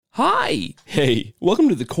Hi! Hey, welcome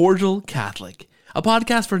to The Cordial Catholic, a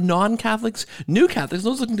podcast for non-Catholics, new Catholics,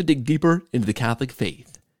 and those looking to dig deeper into the Catholic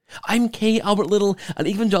faith. I'm K. Albert Little, an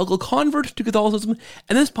evangelical convert to Catholicism,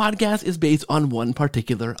 and this podcast is based on one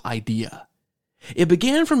particular idea. It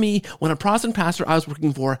began for me when a Protestant pastor I was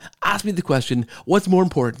working for asked me the question, what's more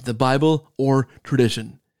important, the Bible or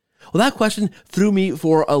tradition? Well, that question threw me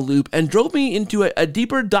for a loop and drove me into a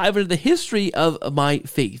deeper dive into the history of my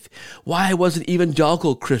faith, why I was an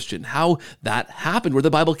evangelical Christian, how that happened, where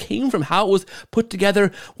the Bible came from, how it was put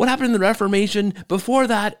together, what happened in the Reformation, before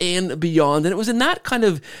that and beyond. And it was in that kind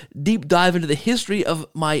of deep dive into the history of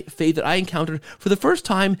my faith that I encountered for the first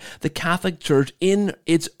time the Catholic Church in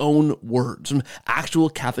its own words, from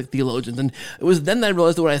actual Catholic theologians. And it was then that I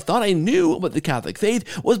realized that what I thought I knew about the Catholic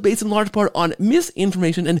faith was based in large part on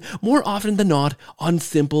misinformation and more often than not, on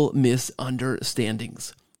simple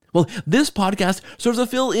misunderstandings. Well, this podcast serves to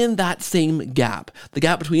fill in that same gap, the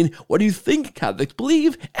gap between what you think Catholics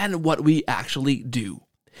believe and what we actually do.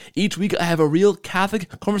 Each week, I have a real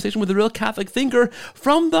Catholic conversation with a real Catholic thinker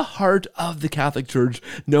from the heart of the Catholic Church.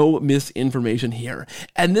 No misinformation here.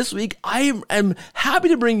 And this week, I am happy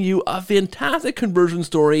to bring you a fantastic conversion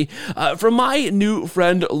story from my new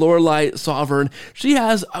friend, Lorelei Savaryn. She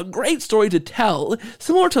has a great story to tell,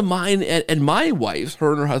 similar to mine and my wife's,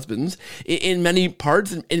 her and her husband's, in many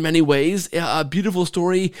parts, in many ways. A beautiful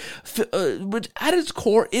story, which at its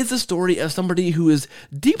core is a story of somebody who is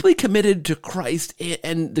deeply committed to Christ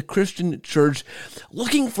and the Christian church,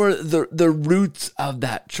 looking for the roots of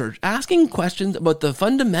that church, asking questions about the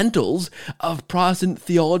fundamentals of Protestant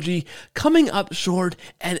theology, coming up short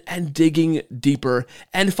and digging deeper,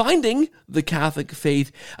 and finding the Catholic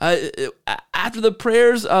faith. After the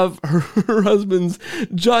prayers of her husband's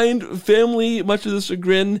giant family, much to the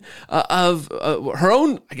chagrin of her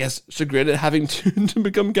own, I guess, chagrin at having to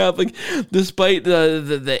become Catholic, despite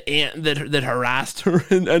the aunt that harassed her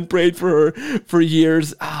and prayed for her for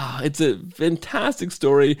years. It's a fantastic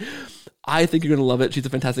story. I think you're going to love it. She's a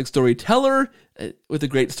fantastic storyteller with a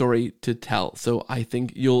great story to tell. So I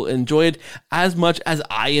think you'll enjoy it as much as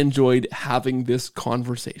I enjoyed having this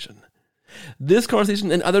conversation. This conversation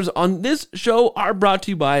and others on this show are brought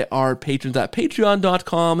to you by our patrons at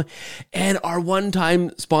patreon.com and our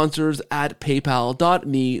one-time sponsors at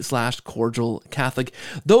paypal.me/cordialcatholic.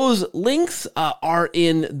 Those links are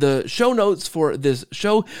in the show notes for this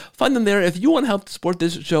show. Find them there if you want to help support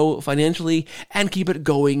this show financially and keep it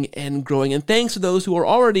going and growing. And thanks to those who are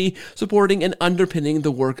already supporting and underpinning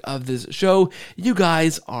the work of this show. You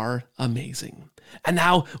guys are amazing. And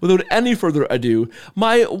now, without any further ado,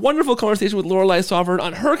 my wonderful conversation with Lorelei Savaryn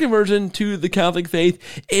on her conversion to the Catholic faith.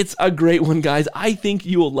 It's a great one, guys. I think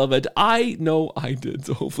you will love it. I know I did,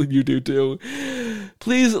 so hopefully you do too.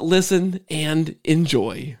 Please listen and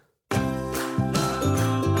enjoy.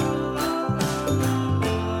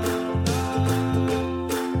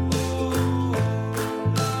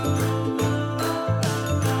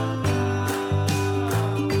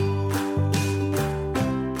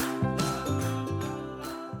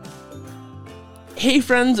 Hey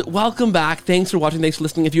friends, welcome back. Thanks for watching. Thanks for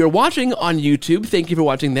listening. If you're watching on YouTube, thank you for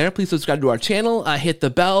watching there. Please subscribe to our channel, hit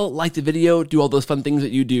the bell, like the video, do all those fun things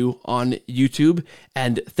that you do on YouTube.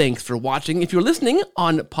 And thanks for watching. If you're listening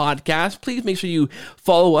on podcast, please make sure you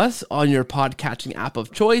follow us on your podcatching app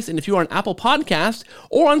of choice. And if you are on Apple Podcast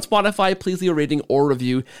or on Spotify, please leave a rating or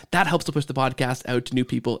review. That helps to push the podcast out to new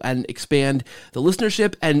people and expand the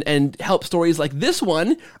listenership and help stories like this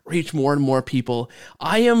one reach more and more people.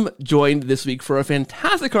 I am joined this week for a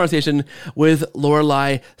fantastic conversation with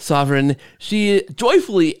Lorelei Savaryn. She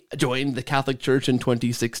joyfully joined the Catholic Church in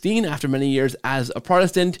 2016 after many years as a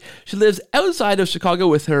Protestant. She lives outside of Chicago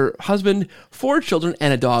with her husband, 4 children,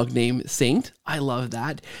 and a dog named Saint. I love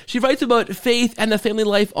that. She writes about faith and the family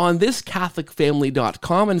life on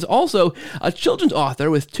thiscatholicfamily.com and is also a children's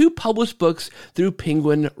author with 2 published books through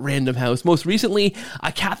Penguin Random House. Most recently,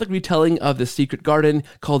 a Catholic retelling of The Secret Garden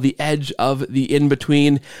called The Edge of the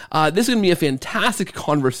In-Between. This is going to be a fantastic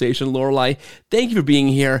conversation, Lorelei. Thank you for being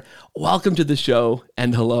here. Welcome to the show,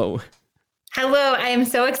 and hello. Hello, I am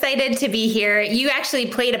so excited to be here. You actually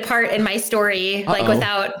played a part in my story, like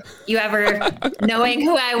without you ever knowing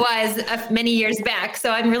who I was many years back.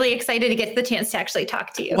 So I'm really excited to get the chance to actually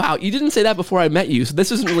talk to you. Wow, you didn't say that before I met you, so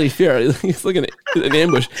this isn't really fair. It's like an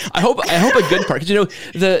ambush. I hope a good part, because you know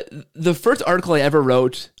the first article I ever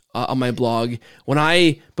wrote on my blog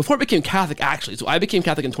before I became Catholic, actually. So I became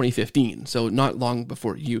Catholic in 2015, so not long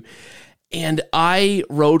before you. And I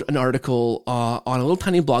wrote an article on a little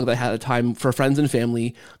tiny blog that I had at the time for friends and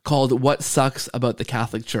family called "What Sucks About the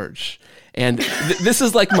Catholic Church." And this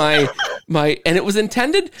is like my and it was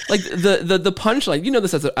intended like the punchline. You know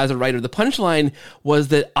this as a writer. The punchline was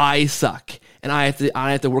that I suck. And I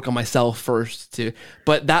have to work on myself first too.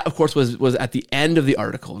 But that, of course, was at the end of the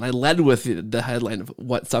article. And I led with the headline of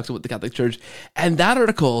what sucks with the Catholic Church. And that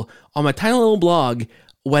article on my tiny little blog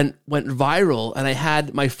went viral. And I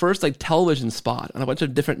had my first like television spot on a bunch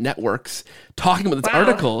of different networks talking about this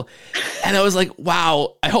article. And I was like,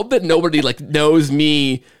 wow, I hope that nobody like knows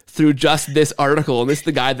me through just this article. And this is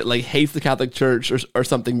the guy that like hates the Catholic Church or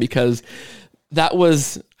something, because that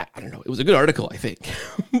was, I don't know, it was a good article, I think.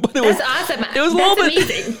 But That's awesome. It was a little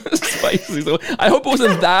bit spicy. So I hope it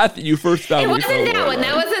wasn't that you first found me. It wasn't that one.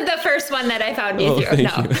 That wasn't the first one that I found you through.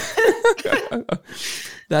 No.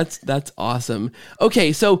 That's awesome.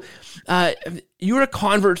 Okay, so you were a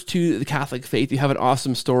convert to the Catholic faith. You have an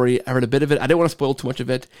awesome story. I read a bit of it. I didn't want to spoil too much of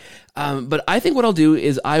it. But I think what I'll do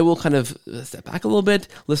is I will kind of step back a little bit.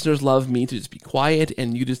 Listeners love me to just be quiet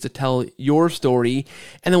and you just to tell your story.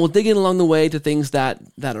 And then we'll dig in along the way to things that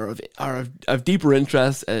are of deeper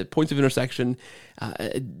interest, points of intersection,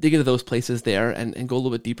 dig into those places there and go a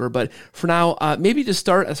little bit deeper. But for now, maybe just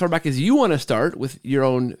start as far back as you want to start with your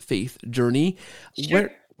own faith journey. Sure.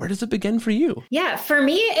 Where does it begin for you? Yeah, for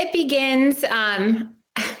me, it begins at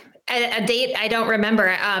a date I don't remember.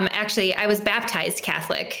 Actually, I was baptized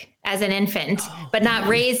Catholic as an infant, but not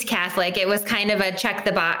raised Catholic. It was kind of a check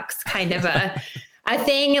the box kind of a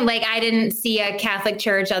thing. Like I didn't see a Catholic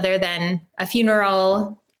church other than a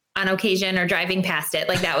funeral on occasion or driving past it.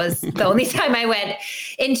 Like that was the only time I went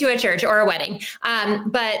into a church or a wedding.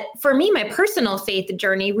 But for me, my personal faith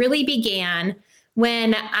journey really began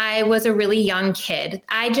when I was a really young kid.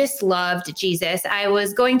 I just loved Jesus. I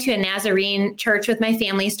was going to a Nazarene church with my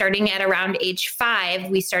family starting at around age 5.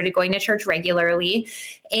 We started going to church regularly.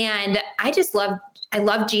 And I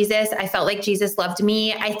loved Jesus. I felt like Jesus loved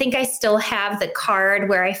me. I think I still have the card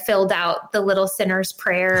where I filled out the little sinner's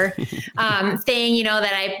prayer thing,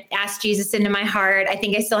 that I asked Jesus into my heart. I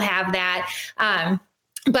think I still have that.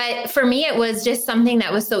 But for me, it was just something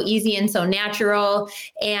that was so easy and so natural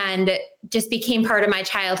and just became part of my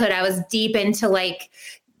childhood. I was deep into like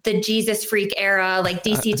the Jesus freak era, like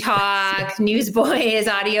DC Talk, Newsboys,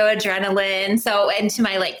 Audio Adrenaline. So into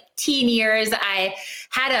my like teen years, I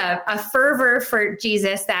had a fervor for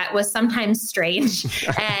Jesus that was sometimes strange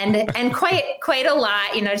and quite a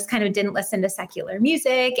lot, just kind of didn't listen to secular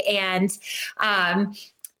music and,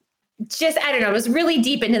 just, I don't know, it was really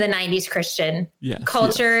deep into the 90s Christian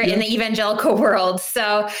culture in the evangelical world.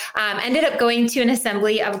 So ended up going to an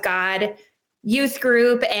Assembly of God youth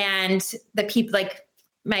group, and the people, like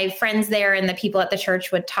my friends there and the people at the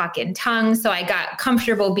church would talk in tongues. So I got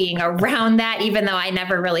comfortable being around that, even though I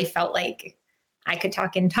never really felt like I could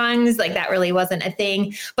talk in tongues. Like that really wasn't a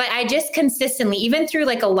thing. But I just consistently, even through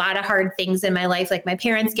like a lot of hard things in my life, like my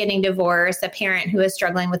parents getting divorced, a parent who was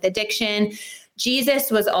struggling with addiction, Jesus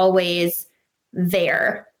was always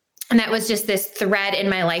there. And that was just this thread in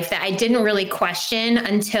my life that I didn't really question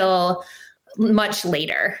until much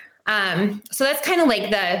later. So that's kind of like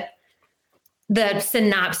the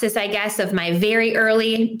synopsis, I guess, of my very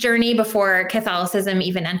early journey before Catholicism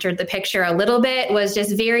even entered the picture a little bit. Was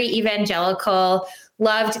just very evangelical,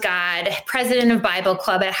 loved God, president of Bible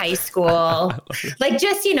club at high school, like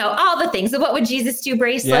just, all the things. The What Would Jesus Do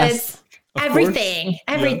bracelets. Yes. Everything.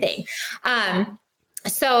 Yeah.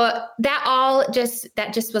 So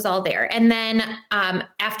that just was all there. And then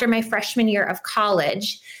after my freshman year of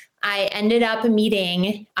college, I ended up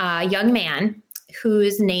meeting a young man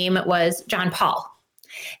whose name was John Paul.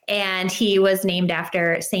 And he was named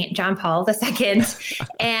after St. John Paul II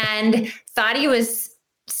and thought he was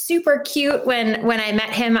super cute when I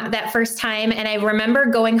met him that first time. And I remember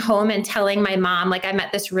going home and telling my mom, like, I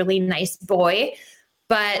met this really nice boy,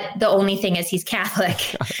 but the only thing is he's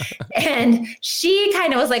Catholic. And she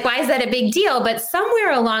kind of was like, why is that a big deal? But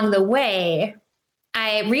somewhere along the way,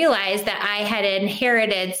 I realized that I had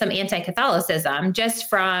inherited some anti-Catholicism just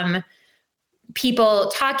from people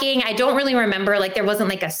talking. I don't really remember, like there wasn't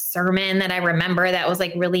like a sermon that I remember that was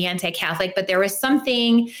like really anti-Catholic, but there was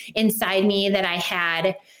something inside me that I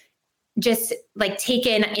had just like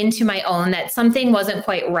taken into my own, that something wasn't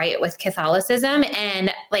quite right with Catholicism.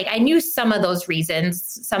 And like, I knew some of those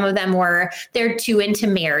reasons. Some of them were they're too into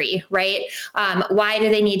Mary, right? Why do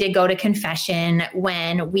they need to go to confession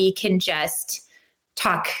when we can just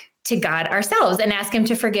talk to God ourselves and ask him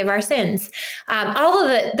to forgive our sins? All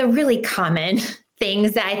of the really common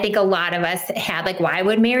things that I think a lot of us had, like, why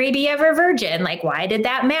would Mary be ever virgin? Like, why did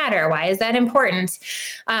that matter? Why is that important?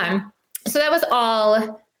 So that was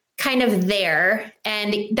all kind of there.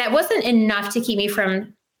 And that wasn't enough to keep me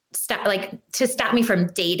from to stop me from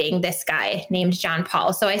dating this guy named John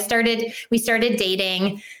Paul. So we started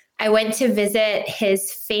dating. I went to visit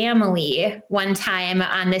his family one time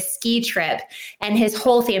on this ski trip, and his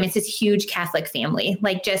whole family, it's this huge Catholic family,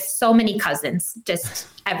 like just so many cousins, just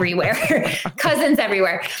everywhere, cousins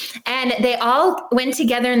everywhere. And they all went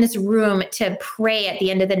together in this room to pray at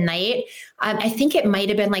the end of the night. I think it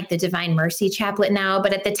might've been like the Divine Mercy Chaplet now,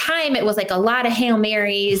 but at the time it was like a lot of Hail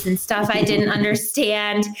Marys and stuff I didn't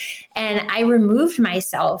understand. And I removed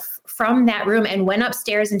myself from that room and went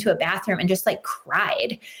upstairs into a bathroom and just like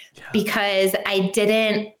cried because I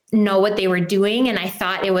didn't know what they were doing. And I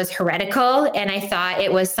thought it was heretical. And I thought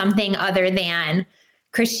it was something other than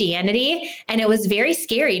Christianity. And it was very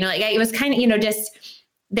scary. Like it was kind of, just,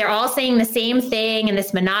 they're all saying the same thing in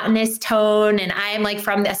this monotonous tone. And I'm like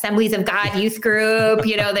from the Assemblies of God youth group,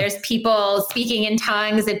 there's people speaking in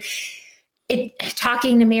tongues and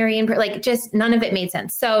talking to Mary and like, just none of it made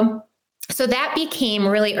sense. So that became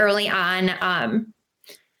really early on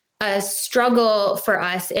a struggle for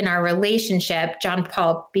us in our relationship. John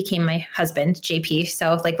Paul became my husband, JP.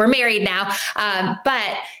 So like we're married now.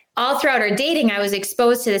 But all throughout our dating, I was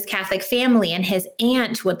exposed to this Catholic family, and his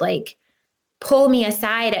aunt would like pull me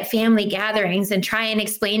aside at family gatherings and try and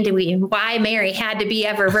explain to me why Mary had to be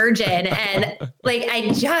ever virgin. And like,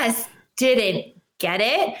 I just didn't get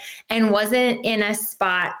it and wasn't in a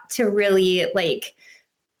spot to really like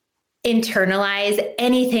internalize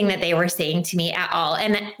anything that they were saying to me at all.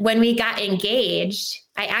 And when we got engaged,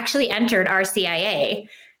 I actually entered RCIA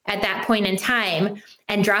at that point in time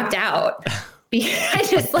and dropped out because I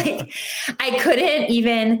just like, I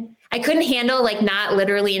couldn't handle like not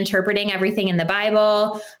literally interpreting everything in the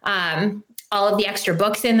Bible, all of the extra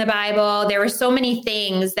books in the Bible. There were so many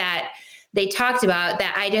things that they talked about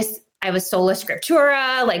that I was sola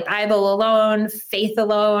scriptura, like Bible alone, faith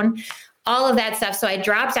alone, all of that stuff. So I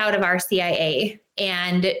dropped out of RCIA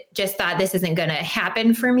and just thought this isn't going to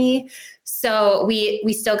happen for me. So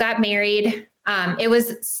we still got married. It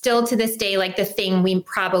was still to this day, like the thing we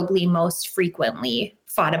probably most frequently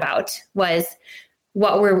fought about was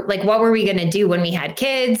what were we going to do when we had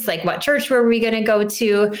kids? Like what church were we going to go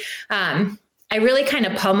to? I really kind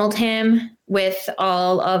of pummeled him with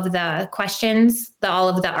all of the questions, all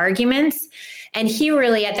of the arguments. And he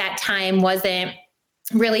really at that time wasn't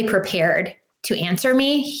really prepared to answer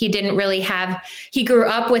me. He grew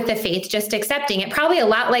up with the faith, just accepting it, probably a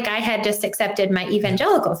lot like I had just accepted my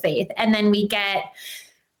evangelical faith. And then we get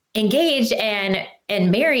engaged and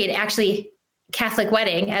married, actually Catholic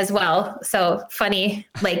wedding as well. So funny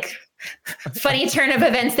turn of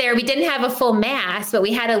events there. We didn't have a full mass, but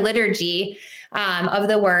we had a liturgy of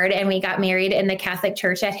the word, and we got married in the Catholic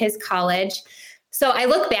church at his college. So I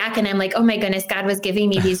look back and I'm like, oh my goodness, God was giving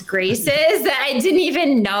me these graces that I didn't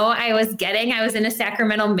even know I was getting. I was in a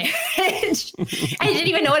sacramental marriage. I didn't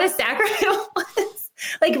even know what a sacrament was.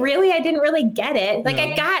 Like, really, I didn't really get it. Like, no.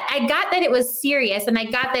 I got that it was serious, and I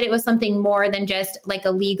got that it was something more than just like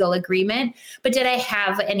a legal agreement. But did I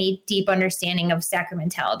have any deep understanding of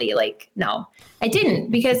sacramentality? Like, no, I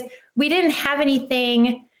didn't, because we didn't have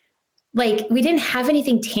anything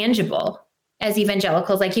tangible as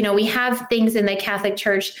evangelicals. Like, we have things in the Catholic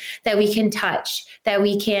Church that we can touch, that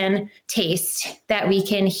we can taste, that we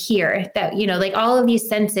can hear, that, like all of these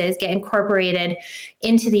senses get incorporated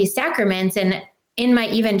into these sacraments. And in my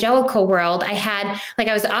evangelical world, I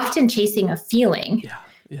was often chasing a feeling.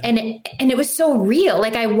 Yeah. And it was so real.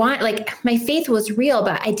 Like my faith was real,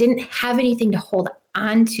 but I didn't have anything to hold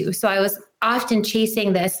on to. So I was often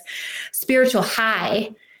chasing this spiritual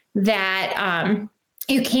high that,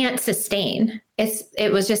 you can't sustain.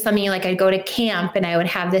 It was just something like I'd go to camp and I would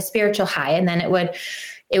have this spiritual high, and then it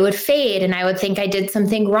would fade, and I would think I did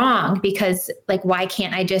something wrong because like, why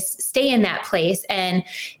can't I just stay in that place? And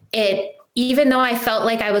even though I felt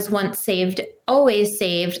like I was once saved, always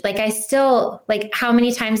saved, like I still, like, how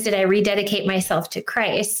many times did I rededicate myself to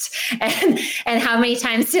Christ? And how many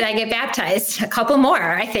times did I get baptized? A couple more,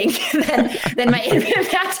 I think, than my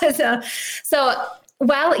infant baptism. So,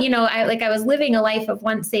 well, I was living a life of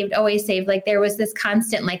once saved, always saved. Like there was this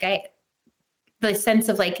constant, the sense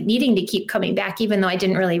of like needing to keep coming back, even though I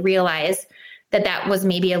didn't really realize that was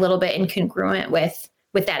maybe a little bit incongruent with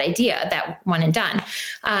that idea, that one and done.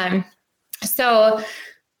 So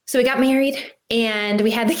we got married and we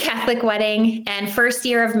had the Catholic wedding, and first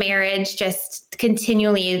year of marriage, just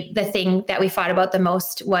continually the thing that we fought about the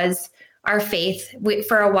most was our faith.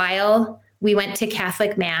 For a while, we went to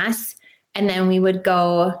Catholic Mass, and then we would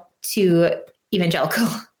go to evangelical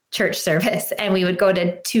church service, and we would go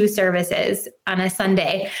to 2 services on a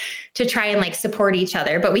Sunday to try and like support each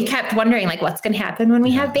other. But we kept wondering, like, what's going to happen when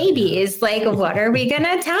we have babies? Like, what are we going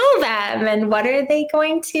to tell them? And what are they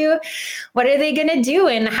going to do?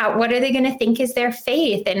 And what are they going to think is their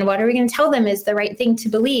faith? And what are we going to tell them is the right thing to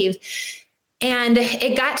believe? And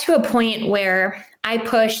it got to a point where I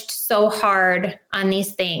pushed so hard on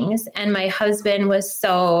these things, and my husband was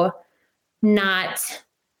so not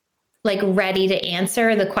like ready to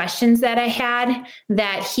answer the questions that I had,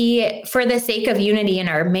 that he, for the sake of unity in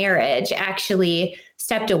our marriage, actually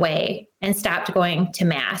stepped away and stopped going to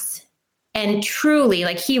mass. And truly,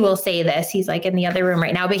 like, he will say this, he's like in the other room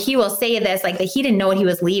right now, but he will say this, like, that he didn't know what he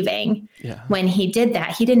was leaving when he did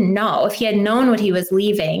that. He didn't know. If he had known what he was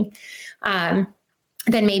leaving,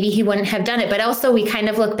 then maybe he wouldn't have done it. But also we kind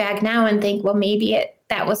of look back now and think, well, maybe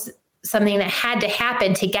that was something that had to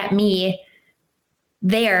happen to get me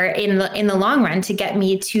there in the long run, to get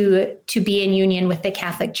me to be in union with the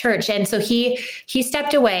Catholic Church. And so he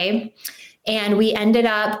stepped away, and we ended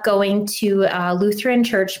up going to Lutheran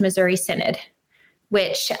Church Missouri Synod,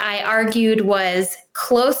 which I argued was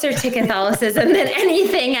closer to Catholicism than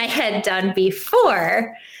anything I had done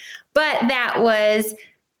before. But that was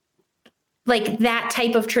like that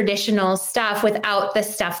type of traditional stuff without the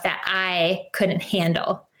stuff that I couldn't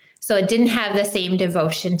handle. So it didn't have the same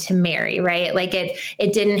devotion to Mary, right? Like it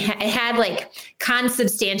didn't, it had like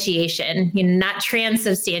consubstantiation, not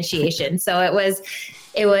transubstantiation. So it was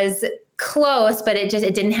close, but it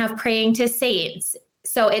didn't have praying to saints.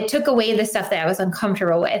 So it took away the stuff that I was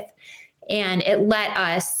uncomfortable with. And it let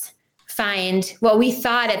us find what we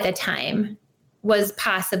thought at the time was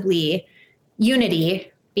possibly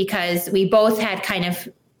unity, because we both had kind of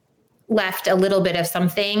left a little bit of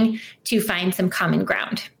something to find some common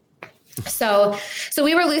ground. So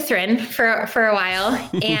we were Lutheran for a while,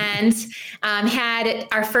 and had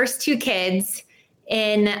our first 2 kids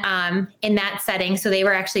in that setting. So they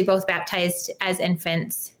were actually both baptized as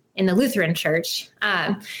infants in the Lutheran Church.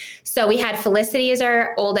 So we had Felicity as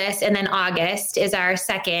our oldest, and then August is our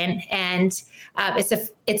second. And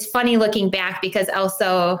it's funny looking back, because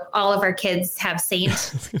also all of our kids have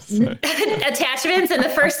saint attachments, and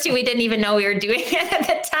the first 2 we didn't even know we were doing it at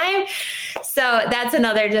the time. So that's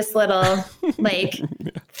another just little like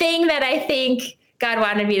thing that I think God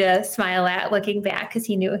wanted me to smile at looking back, because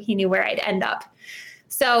he knew where I'd end up.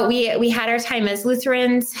 So we had our time as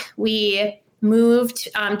Lutherans. We moved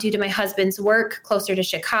due to my husband's work closer to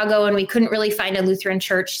Chicago, and we couldn't really find a Lutheran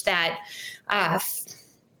church that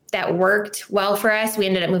worked well for us. We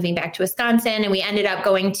ended up moving back to Wisconsin, and we ended up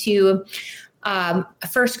going to a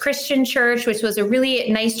First Christian Church, which was a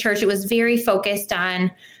really nice church. It was very focused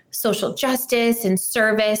on social justice and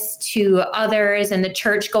service to others, and the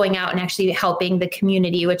church going out and actually helping the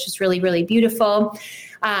community, which was really, really beautiful.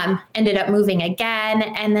 Ended up moving again.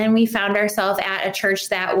 And then we found ourselves at a church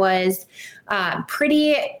that was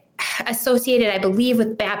pretty associated, I believe,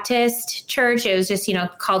 with Baptist church. It was just,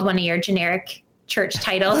 called one of your generic church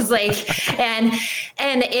titles, and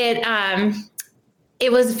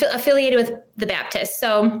it was affiliated with the Baptists.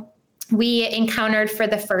 So we encountered for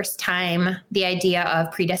the first time the idea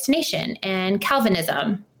of predestination and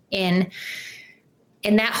Calvinism in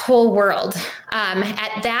that whole world.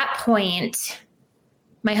 At that point,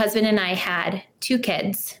 my husband and I had 2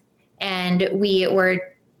 kids, and we were,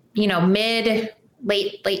 late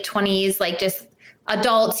 20s, like just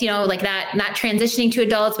adults, like not transitioning to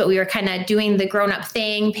adults, but we were kind of doing the grown-up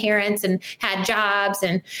thing, parents, and had jobs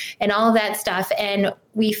and all of that stuff. And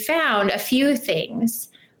we found a few things.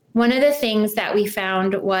 One of the things that I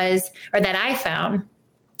found was that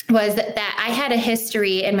I had a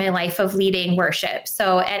history in my life of leading worship.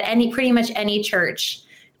 So at pretty much any church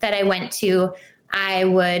that I went to, I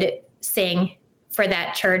would sing for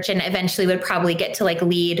that church, and eventually would probably get to like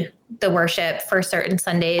lead the worship for certain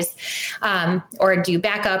Sundays, or do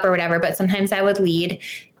backup or whatever. But sometimes I would lead.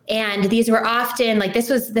 And these were often like, this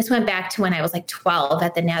went back to when I was like 12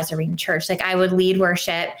 at the Nazarene church. Like I would lead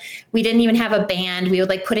worship. We didn't even have a band. We would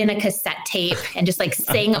like put in a cassette tape and just like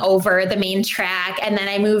sing over the main track. And then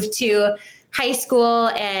I moved to high school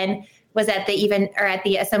and was at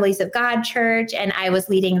the Assemblies of God church. And I was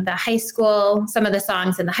leading the high school, some of the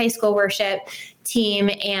songs in the high school worship team,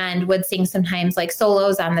 and would sing sometimes like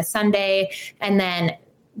solos on the Sunday, and then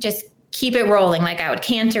just keep it rolling. Like I would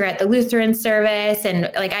cantor at the Lutheran service.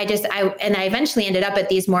 And like, I eventually ended up at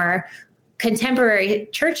these more contemporary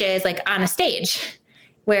churches, like on a stage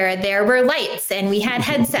where there were lights and we had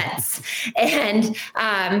headsets and,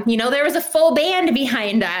 there was a full band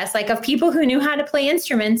behind us, like of people who knew how to play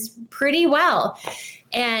instruments pretty well.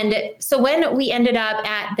 And so when we ended up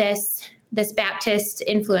at this this Baptist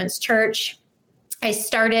influenced church, I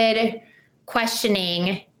started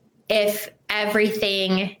questioning if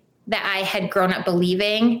everything that I had grown up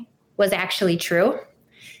believing was actually true.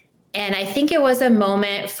 And I think it was a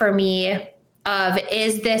moment for me of,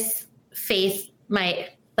 is this faith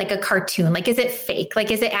like a cartoon? Like, is it fake?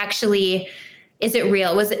 Like, is it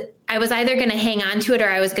real? I was either going to hang on to it or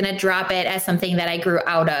I was going to drop it as something that I grew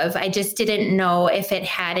out of. I just didn't know if it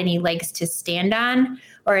had any legs to stand on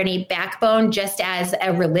or any backbone just as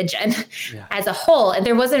a religion as a whole. And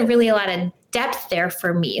there wasn't really a lot of depth there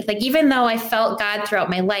for me. Like, even though I felt God throughout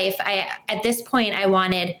my life, at this point I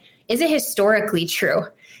wanted, is it historically true?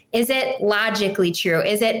 Is it logically true?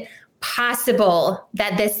 Is it possible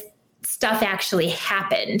that this stuff actually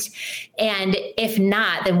happened? And if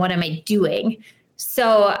not, then what am I doing?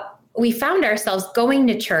 So we found ourselves going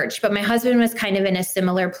to church, but my husband was kind of in a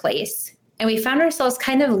similar place. And we found ourselves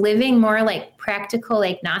kind of living more like practical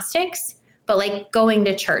agnostics, but like going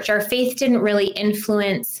to church. Our faith didn't really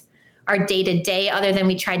influence our day-to-day other than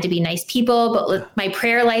we tried to be nice people, but my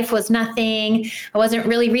prayer life was nothing. I wasn't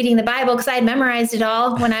really reading the Bible because I had memorized it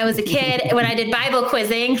all when I was a kid. When I did Bible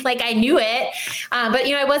quizzing, like I knew it, but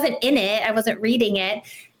I wasn't in it. I wasn't reading it.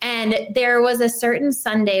 And there was a certain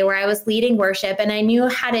Sunday where I was leading worship and I knew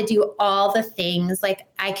how to do all the things. Like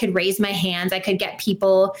I could raise my hands. I could get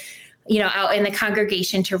people, out in the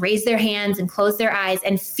congregation to raise their hands and close their eyes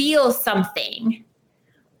and feel something.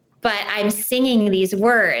 But I'm singing these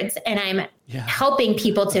words and I'm helping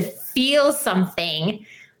people to feel something.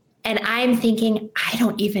 And I'm thinking, I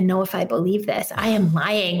don't even know if I believe this. I am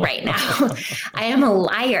lying right now. I am a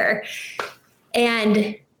liar.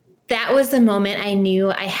 And that was the moment I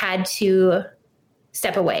knew I had to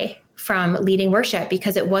step away from leading worship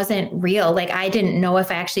because it wasn't real. Like I didn't know if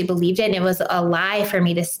I actually believed it. And it was a lie for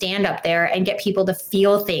me to stand up there and get people to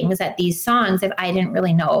feel things at these songs if I didn't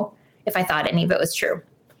really know if I thought any of it was true.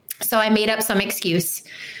 So I made up some excuse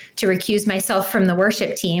to recuse myself from the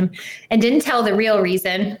worship team and didn't tell the real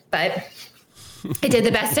reason, but I did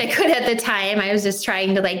the best I could at the time. I was just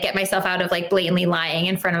trying to get myself out of blatantly lying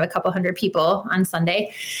in front of a couple hundred people on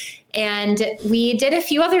Sunday. And we did a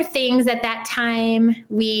few other things at that time.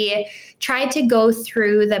 We tried to go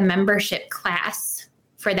through the membership class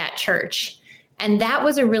for that church. And that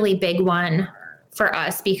was a really big one for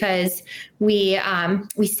us because we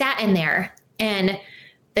sat in there and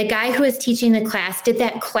the guy who was teaching the class did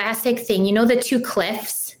that classic thing, the two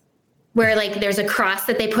cliffs where there's a cross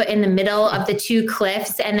that they put in the middle of the two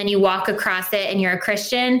cliffs and then you walk across it and you're a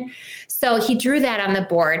Christian. So he drew that on the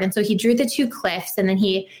board. And so he drew the two cliffs and then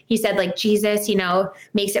he said Jesus,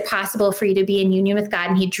 makes it possible for you to be in union with God.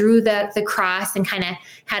 And he drew the cross and kind of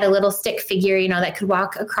had a little stick figure, that could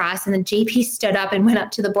walk across. And then JP stood up and went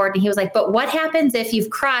up to the board and he was like, but what happens if you've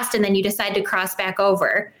crossed and then you decide to cross back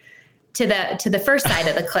over to the first side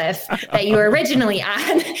of the cliff that you were originally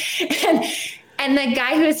on? And the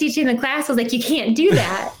guy who was teaching the class was like, you can't do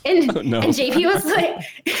that. And JP was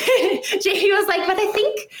like,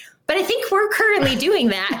 but I think we're currently doing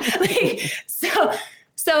that.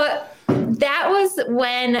 So that was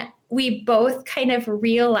when we both kind of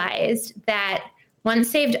realized that once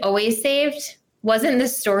saved, always saved wasn't the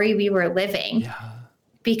story we were living. Yeah.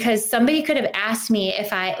 Because somebody could have asked me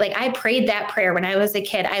if I prayed that prayer when I was a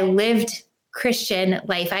kid. I lived Christian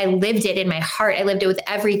life. I lived it in my heart. I lived it with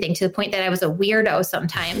everything to the point that I was a weirdo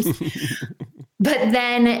sometimes. But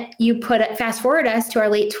then you fast forward us to our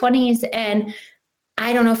late 20s and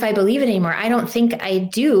I don't know if I believe it anymore. I don't think I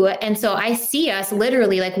do. And so I see us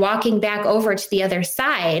literally walking back over to the other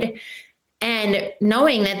side and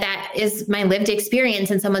knowing that is my lived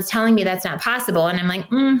experience and someone's telling me that's not possible. And I'm like,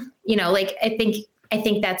 I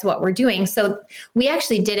think that's what we're doing. So we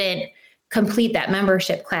actually didn't complete that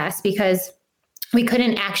membership class because we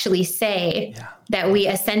couldn't actually say that we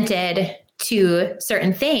assented to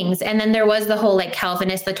certain things. And then there was the whole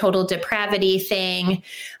Calvinist, the total depravity thing,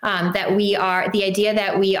 that we are, the idea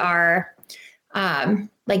that we are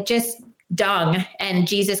just dung and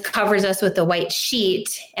Jesus covers us with a white sheet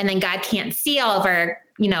and then God can't see all of our,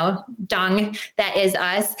 dung that is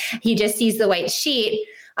us. He just sees the white sheet,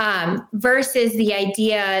 versus the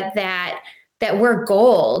idea that we're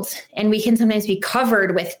gold and we can sometimes be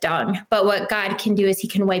covered with dung. But what God can do is he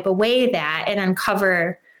can wipe away that and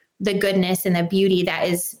uncover the goodness and the beauty that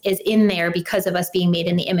is in there because of us being made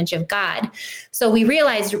in the image of God. So we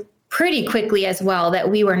realized pretty quickly as well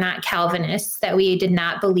that we were not Calvinists, that we did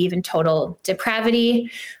not believe in total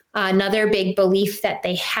depravity. Another big belief that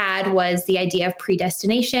they had was the idea of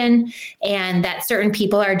predestination and that certain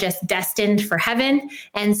people are just destined for heaven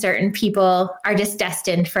and certain people are just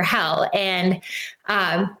destined for hell. And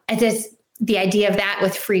the idea of that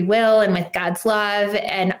with free will and with God's love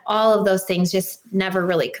and all of those things just never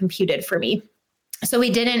really computed for me. So we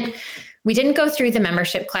didn't go through the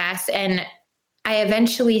membership class, and I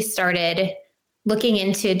eventually started looking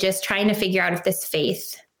into just trying to figure out if this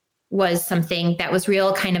faith was something that was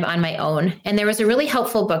real kind of on my own. And there was a really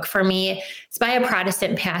helpful book for me. It's by a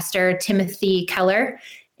Protestant pastor, Timothy Keller,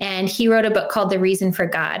 and he wrote a book called The Reason for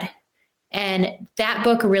God. And that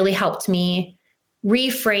book really helped me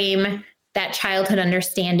reframe that childhood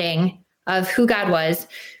understanding of who God was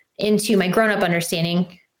into my grown-up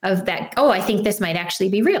understanding of that, oh, I think this might actually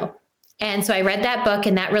be real. And so I read that book,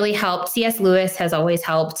 and that really helped. C.S. Lewis has always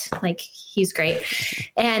helped. Like, he's great.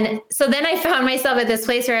 And so then I found myself at this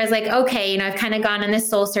place where I was like, okay, I've kind of gone on this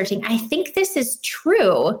soul searching. I think this is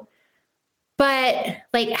true, but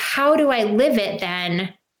like, how do I live it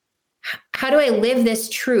then? How do I live this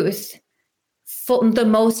truth the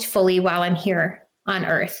most fully while I'm here on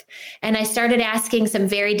earth? And I started asking some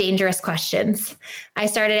very dangerous questions. I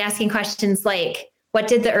started asking questions like, what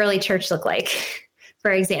did the early church look like,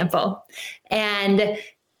 for example? And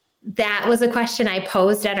that was a question I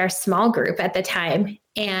posed at our small group at the time,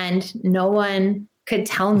 and no one could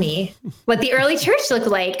tell me what the early church looked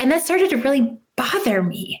like. And that started to really bother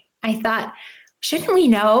me. I thought, shouldn't we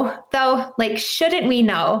know though? Like, shouldn't we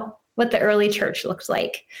know what the early church looks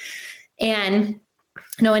like? And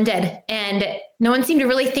no one did. And no one seemed to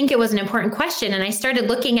really think it was an important question. And I started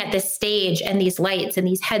looking at this stage and these lights and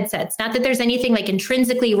these headsets. Not that there's anything like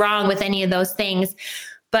intrinsically wrong with any of those things,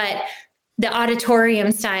 but the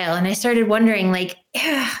auditorium style. And I started wondering like,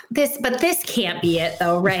 this can't be it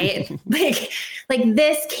though, right? like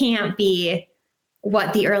this can't be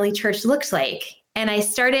what the early church looks like. And I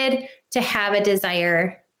started to have a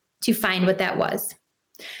desire to find what that was.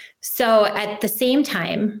 So at the same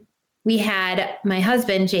time, we had my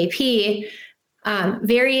husband, JP,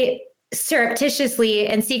 very surreptitiously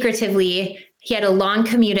and secretively, he had a long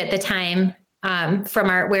commute at the time from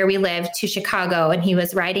where we lived to Chicago, and he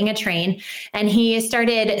was riding a train, and he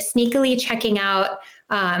started sneakily checking out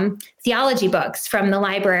theology books from the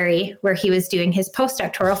library where he was doing his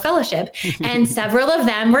postdoctoral fellowship, and several of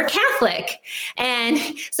them were Catholic. And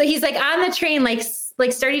so he's like on the train, like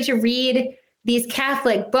starting to read these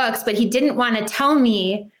Catholic books, but he didn't want to tell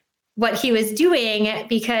me what he was doing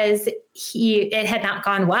because it had not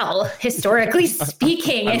gone well, historically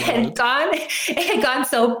speaking. It had gone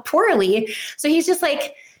so poorly. So he's just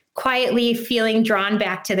like quietly feeling drawn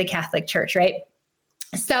back to the Catholic Church, right?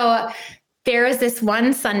 So there was this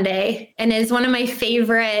one Sunday, and it is one of my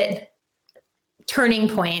favorite turning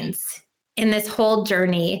points in this whole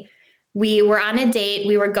journey. We were on a date.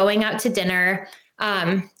 We were going out to dinner.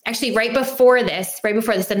 Actually, right before this,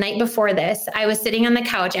 the night before this, I was sitting on the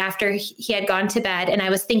couch after he had gone to bed, and I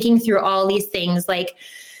was thinking through all these things, like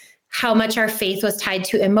how much our faith was tied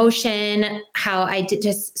to emotion, how I did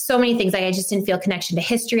just so many things. Like I just didn't feel connection to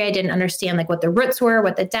history. I didn't understand like what the roots were,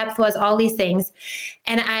 what the depth was, all these things.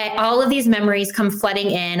 And all of these memories come flooding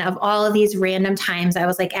in of all of these random times I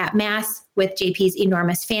was like at mass with JP's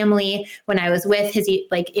enormous family, when I was with his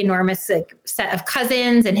like enormous like, set of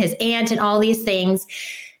cousins and his aunt and all these things.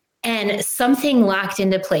 And something locked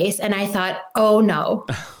into place. And I thought, oh no,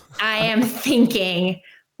 I am thinking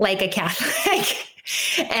like a Catholic.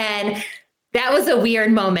 And that was a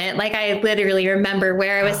weird moment. Like I literally remember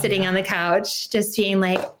where I was sitting on the couch, just being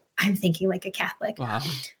like, I'm thinking like a Catholic. Wow.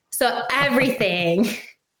 So everything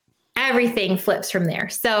flips from there.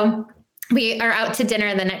 So we are out to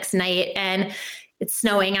dinner the next night, and it's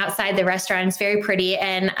snowing outside the restaurant. It's very pretty.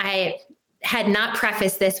 And I had not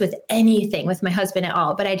prefaced this with anything with my husband at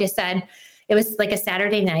all, but I just said, it was like a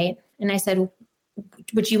Saturday night. And I said,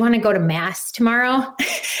 would you want to go to mass tomorrow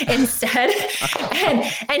instead?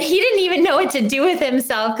 And he didn't even know what to do with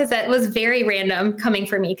himself, because that was very random coming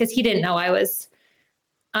from me, because he didn't know I was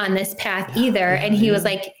on this path either. And he was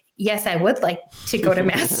like, yes, I would like to go to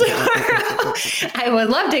mass tomorrow. I would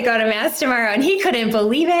love to go to mass tomorrow. And he couldn't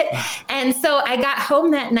believe it. And so I got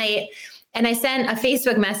home that night, and I sent a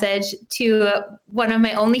Facebook message to one of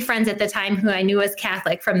my only friends at the time who I knew was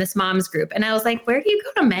Catholic from this mom's group. And I was like, where do you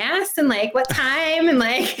go to mass? And like, what time? And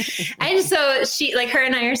like, and so she, like, her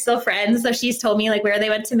and I are still friends. So she's told me like where they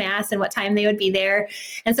went to mass and what time they would be there.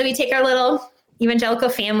 And so we take our little evangelical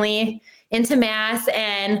family into mass.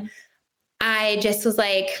 And I just was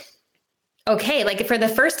like, okay, like for the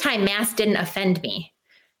first time, mass didn't offend me.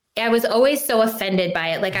 I was always so offended by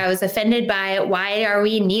it. Like I was offended by why are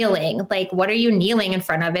we kneeling? Like, what are you kneeling in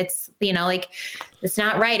front of? It's, like, it's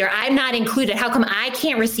not right. Or I'm not included. How come I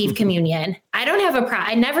can't receive communion? I don't have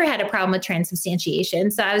I never had a problem with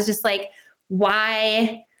transubstantiation. So I was just like,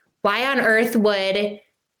 why on earth would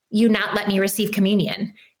you not let me receive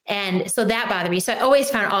communion? And so that bothered me. So I always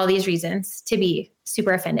found all these reasons to be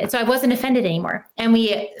super offended. So I wasn't offended anymore. And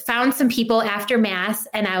we found some people after Mass,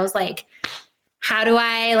 and I was like, how do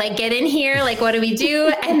I like get in here? Like, what do we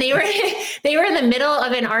do? And they were in the middle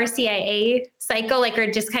of an RCIA cycle, like,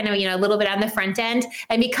 or just kind of, a little bit on the front end.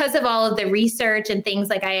 And because of all of the research and things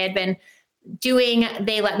like I had been doing,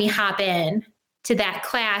 they let me hop in to that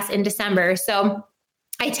class in December. So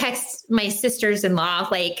I text my sisters-in-law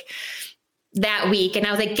like that week, and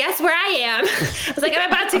I was like, guess where I am? I was like, I'm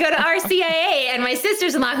about to go to RCIA. And my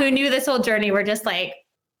sisters-in-law, who knew this whole journey, were just like,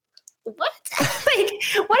 what? Like,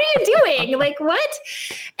 what are you doing? Like, what?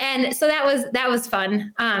 And so that was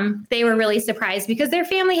fun. They were really surprised because their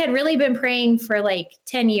family had really been praying for like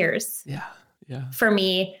 10 years for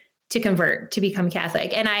me to convert, to become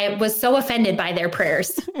Catholic. And I was so offended by their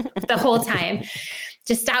prayers the whole time.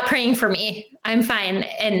 Just stop praying for me. I'm fine.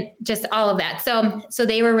 And just all of that. So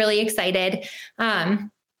they were really excited. I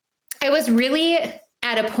was really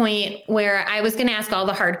at a point where I was going to ask all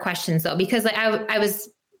the hard questions though, because I was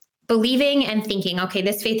believing and thinking, okay,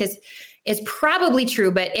 this faith is probably true,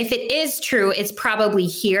 but if it is true, it's probably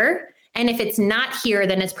here. And if it's not here,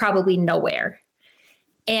 then it's probably nowhere.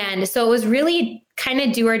 And so it was really kind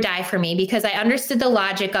of do or die for me because I understood the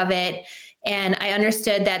logic of it. And I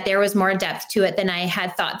understood that there was more depth to it than I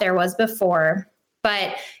had thought there was before.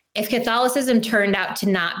 But if Catholicism turned out to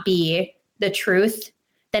not be the truth,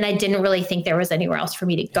 then I didn't really think there was anywhere else for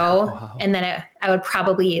me to go. Wow. And then I would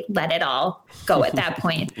probably let it all go at that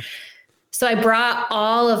point. So I brought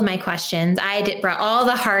all of my questions. Brought all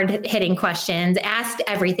the hard hitting questions, asked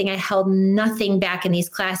everything. I held nothing back in these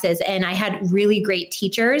classes. And I had really great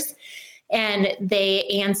teachers and they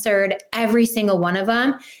answered every single one of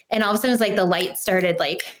them. And all of a sudden it was like the light started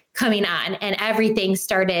like coming on and everything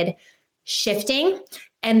started shifting.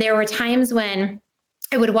 And there were times when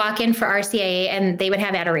I would walk in for RCIA and they would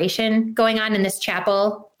have adoration going on in this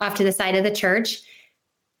chapel off to the side of the church.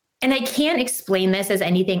 And I can't explain this as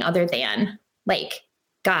anything other than like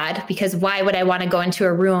God, because why would I want to go into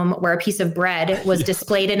a room where a piece of bread was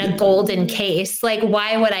displayed in a golden case? Like,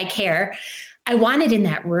 why would I care? I wanted in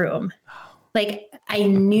that room. Like, I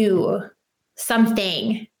knew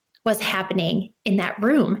something was happening in that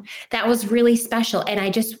room that was really special.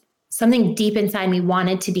 And something deep inside me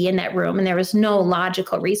wanted to be in that room. And there was no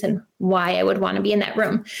logical reason why I would want to be in that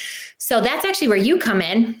room. So that's actually where you come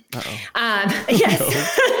in.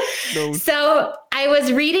 Yes. No. So I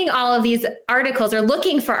was reading all of these articles or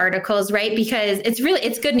looking for articles, right? Because it's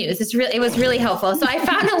good news. It was really helpful. So I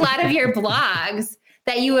found a lot of your blogs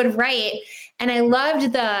that you would write. And I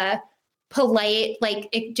loved the polite, like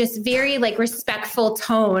it just very like respectful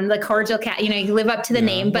tone, the cordial cat, you live up to the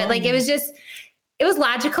name, but like, it was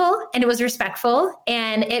logical and it was respectful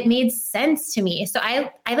and it made sense to me. So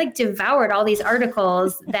I like devoured all these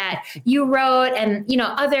articles that you wrote and,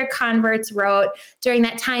 other converts wrote during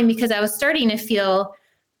that time because I was starting to feel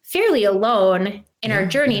fairly alone in our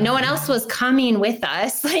journey. No one else was coming with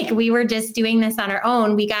us. Like we were just doing this on our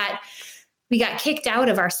own. We got kicked out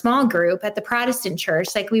of our small group at the Protestant church.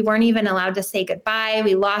 Like we weren't even allowed to say goodbye.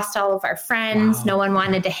 We lost all of our friends. Wow. No one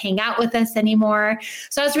wanted to hang out with us anymore.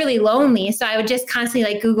 So I was really lonely. So I would just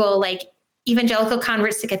constantly like Google like evangelical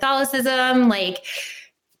converts to Catholicism, like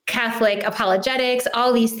Catholic apologetics,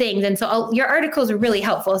 all these things. And so your articles are really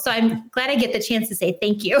helpful. So I'm glad I get the chance to say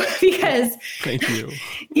thank you because thank you.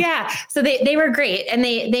 Yeah. So they were great and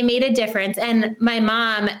they made a difference. And my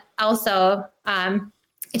mom also,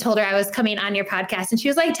 I told her I was coming on your podcast and she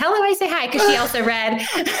was like, tell him I say hi. Cause she also read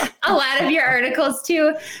a lot of your articles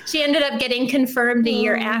too. She ended up getting confirmed a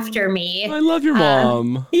year after me. I love your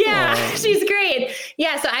mom. She's great.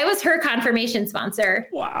 Yeah. So I was her confirmation sponsor.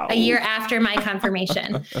 Wow. A year after my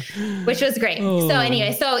confirmation, which was great. So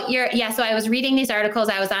anyway, so I was reading these articles.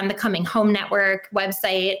 I was on the Coming Home Network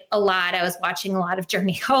website a lot. I was watching a lot of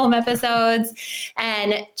Journey Home episodes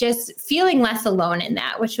and just feeling less alone in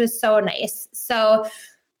that, which was so nice. So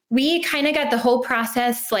we kind of got the whole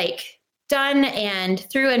process like done and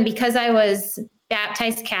through. And because I was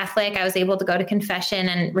baptized Catholic, I was able to go to confession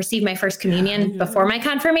and receive my first communion before my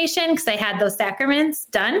confirmation because I had those sacraments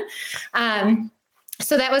done.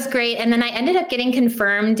 So that was great. And then I ended up getting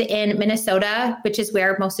confirmed in Minnesota, which is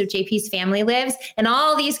where most of JP's family lives. And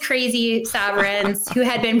all these crazy Savaryns who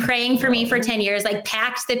had been praying for me for 10 years, like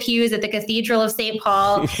packed the pews at the Cathedral of St.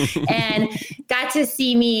 Paul and got to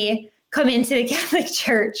see me come into the Catholic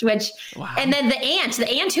Church, and then the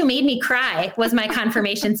aunt who made me cry was my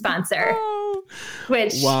confirmation sponsor,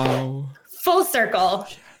 which full circle.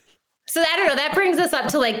 So I don't know, that brings us up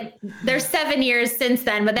to like, there's 7 years since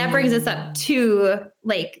then, but that brings us up to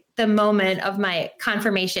like the moment of my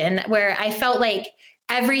confirmation where I felt like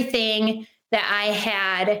everything that I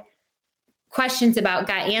had questions about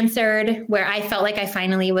got answered, where I felt like I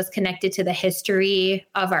finally was connected to the history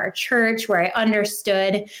of our church, where I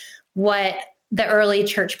understood what the early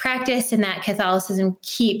church practice and that Catholicism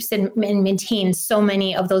keeps and maintains so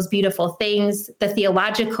many of those beautiful things. The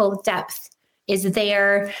theological depth is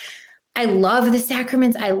there. I love the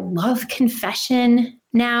sacraments. I love confession.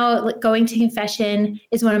 Now going to confession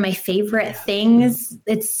is one of my favorite things.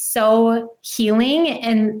 It's so healing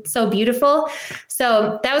and so beautiful.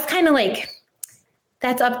 So that was kind of like,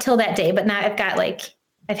 that's up till that day, but now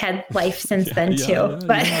I've had life since then too.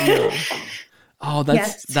 Oh,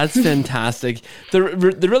 that's fantastic. There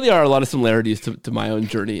really are a lot of similarities to my own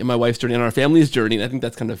journey and my wife's journey and our family's journey. And I think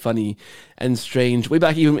that's kind of funny and strange. Way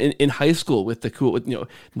back even in high school with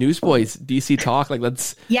Newsboys, DC Talk, like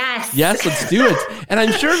let's do it. And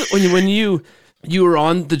I'm sure when you were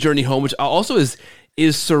on the journey home, which also is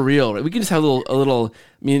surreal, right? We can just have a little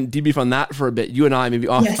debrief on that for a bit. You and I maybe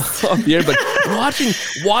off the air, but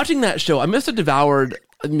watching that show, I must have devoured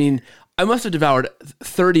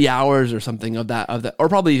 30 hours or something of that, or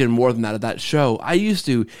probably even more than that of that show. I used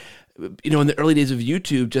to, in the early days of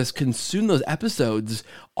YouTube, just consume those episodes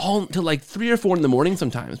all till like 3 or 4 in the morning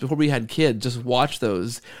sometimes before we had kids, just watch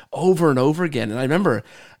those over and over again. And I remember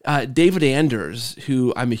David Anders,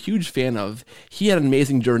 who I'm a huge fan of, he had an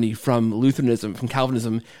amazing journey from Lutheranism, from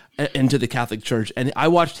Calvinism into the Catholic Church. And I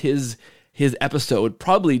watched his episode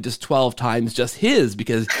probably just 12 times, just his,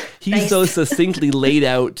 because he so succinctly laid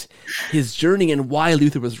out his journey and why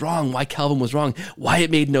Luther was wrong, why Calvin was wrong, why it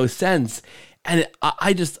made no sense. And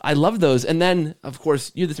I love those. And then, of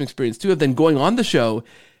course, you had this experience too of then going on the show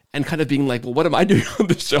and kind of being like, well, what am I doing on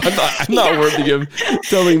the show? I'm not worthy of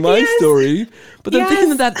telling my story. But then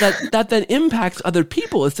thinking that then impacts other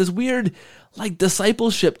people. It's this weird like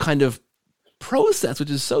discipleship kind of process,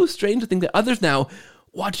 which is so strange to think that others now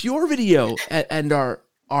watch your video and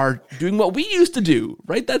are doing what we used to do,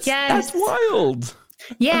 right? That's wild.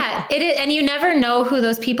 Yeah, it is. And you never know who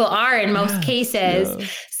those people are in most cases. Yeah.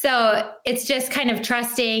 So it's just kind of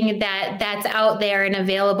trusting that that's out there and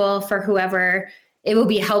available for whoever it will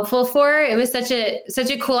be helpful for. It was such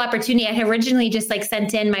a cool opportunity. I had originally just like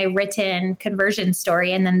sent in my written conversion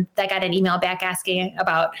story, and then I got an email back asking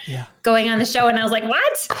about going on the show. And I was like,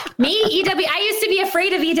 what? Me? I used to be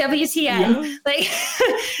afraid of EWTN. Yeah. Like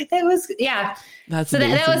it was, That's so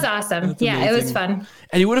amazing. that was awesome. That's amazing. It was fun.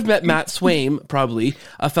 And you would have met Matt Swaim, probably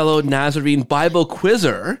a fellow Nazarene Bible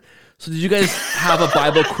quizzer. So did you guys have a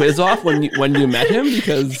Bible quiz off when you met him?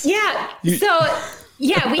 Because we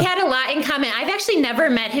had a lot in common. I've actually never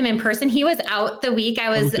met him in person. He was out the week I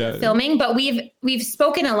was filming, but we've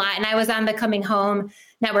spoken a lot. And I was on the Coming Home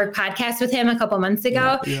Network podcast with him a couple months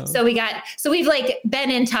ago. Yeah. So we've like been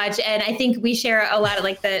in touch, and I think we share a lot of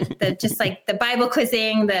like the just like the Bible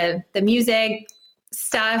quizzing, the music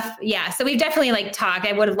stuff. Yeah. So we've definitely like talked.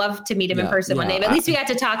 I would have loved to meet him in person one day, but at least we got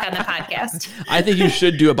to talk on the podcast. I think you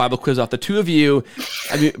should do a Bible quiz off the two of you.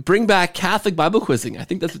 I mean, bring back Catholic Bible quizzing. I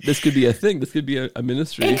think this could be a thing. This could be a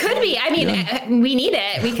ministry. It could be. I mean, we need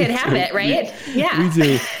it. We could have it, right? We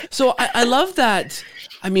do. So I love that.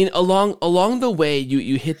 I mean, along the way,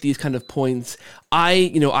 you hit these kind of points.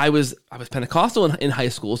 I was Pentecostal in high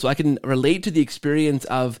school, so I can relate to the experience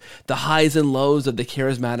of the highs and lows of the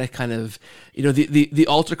charismatic kind of, the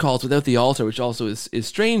altar calls without the altar, which also is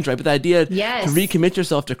strange, right? But the idea to recommit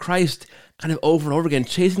yourself to Christ kind of over and over again,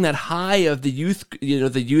 chasing that high of the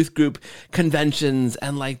youth group conventions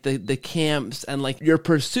and like the camps, and like you're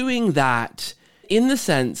pursuing that in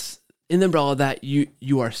the umbrella that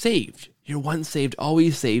you are saved. You're once saved,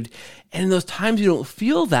 always saved. And in those times you don't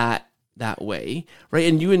feel that way, right?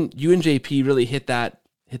 And you and JP really hit that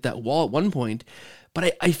wall at one point.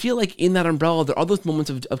 But I feel like in that umbrella, there are those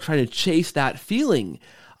moments of trying to chase that feeling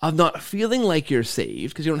of not feeling like you're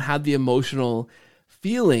saved because you don't have the emotional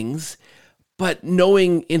feelings, but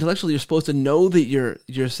knowing intellectually you're supposed to know that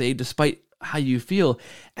you're saved despite how you feel.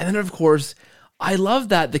 And then of course, I love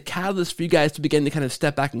that the catalyst for you guys to begin to kind of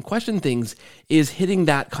step back and question things is hitting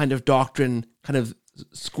that kind of doctrine kind of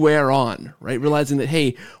square on, right? Realizing that,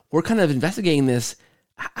 hey, we're kind of investigating this.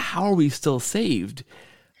 How are we still saved?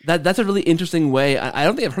 That's a really interesting way. I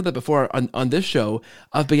don't think I've heard that before on this show,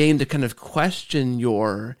 of beginning to kind of question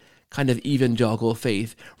your kind of evangelical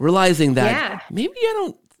faith, realizing that maybe I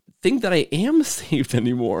don't think that I am saved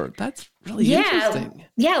anymore. That's really interesting.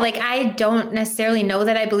 Yeah, like I don't necessarily know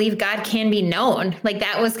that I believe God can be known. Like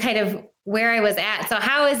that was kind of where I was at. So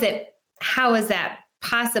how is that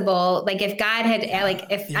possible, like if God had, like,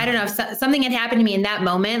 if I don't know, if something had happened to me in that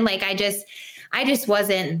moment, like I just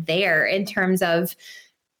wasn't there in terms of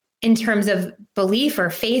belief or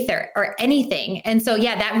faith or anything. And so,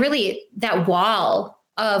 that wall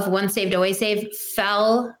of once saved, always saved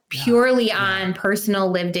fell purely on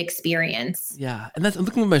personal lived experience. Yeah. And I'm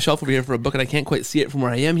looking at my shelf over here for a book, and I can't quite see it from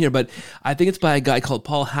where I am here, but I think it's by a guy called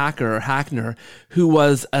Paul Hackner, who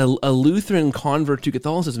was a Lutheran convert to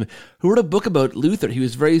Catholicism, who wrote a book about Luther. He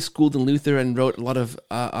was very schooled in Luther and wrote a lot of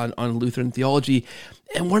on Lutheran theology.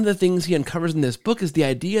 And one of the things he uncovers in this book is the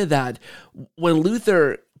idea that when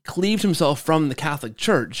Luther cleaved himself from the Catholic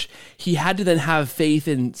Church, he had to then have faith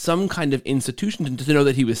in some kind of institution to know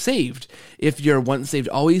that he was saved. If you're once saved,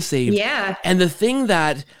 always saved. Yeah. And the thing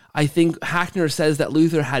that I think Hackner says that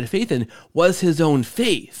Luther had faith in was his own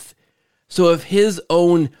faith. So if his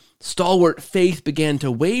own stalwart faith began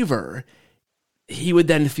to waver, he would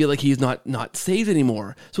then feel like he's not saved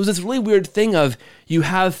anymore. So it's this really weird thing of you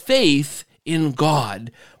have faith in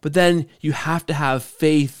God, but then you have to have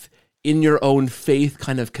faith in your own faith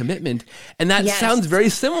kind of commitment. And that sounds very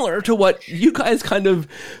similar to what you guys kind of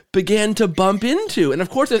began to bump into. And of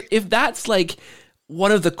course, if that's like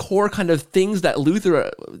one of the core kind of things that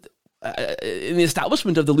Luther, in the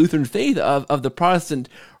establishment of the Lutheran faith, of the Protestant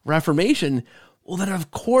Reformation, well, then of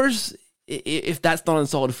course, if that's not on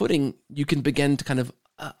solid footing, you can begin to kind of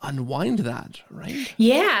unwind that, right?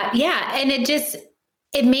 Yeah. And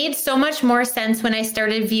it made so much more sense when I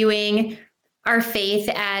started viewing our faith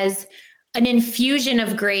as an infusion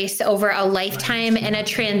of grace over a lifetime and a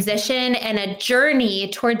transition and a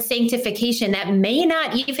journey towards sanctification that may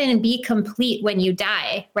not even be complete when you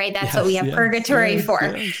die, right? That's what we have purgatory for.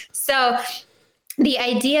 Yes. So the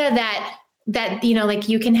idea that, like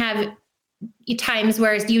you can have times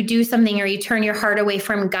where you do something or you turn your heart away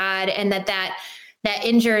from God, and that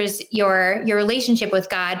injures your relationship with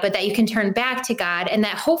God, but that you can turn back to God, and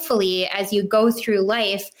that hopefully as you go through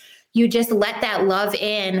life, you just let that love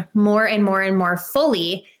in more and more and more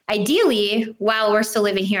fully, ideally while we're still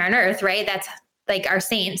living here on earth, right? That's like our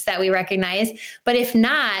saints that we recognize. But if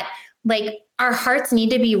not, like our hearts need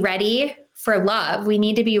to be ready for love. We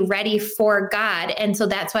need to be ready for God. And so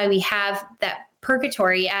that's why we have that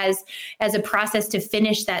purgatory as a process to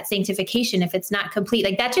finish that sanctification if it's not complete.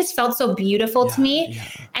 Like that just felt so beautiful to me. Yeah.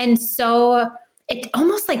 And so it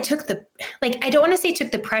almost like I don't want to say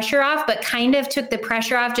took the pressure off, but kind of took the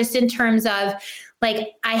pressure off just in terms of like,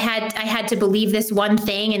 I had to believe this one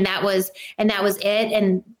thing and that was it.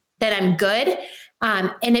 And that I'm good.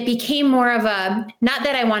 And it became more of a, not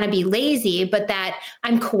that I want to be lazy, but that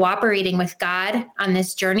I'm cooperating with God on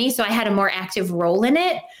this journey. So I had a more active role in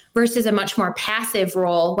it versus a much more passive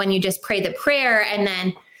role when you just pray the prayer and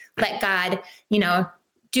then let God,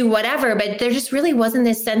 do whatever. But there just really wasn't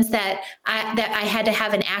this sense that I had to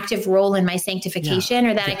have an active role in my sanctification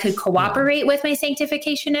or that I could cooperate with my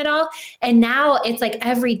sanctification at all. And now it's like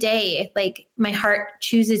every day, like my heart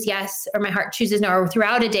chooses yes, or my heart chooses no, or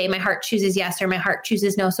throughout a day, my heart chooses yes, or my heart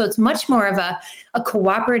chooses no. So it's much more of a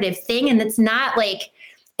cooperative thing. And it's not like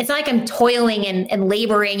I'm toiling and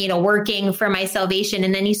laboring, working for my salvation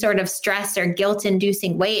in any sort of stress or guilt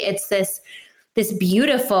inducing way. It's this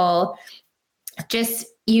beautiful, just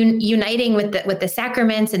uniting with the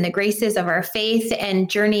sacraments and the graces of our faith and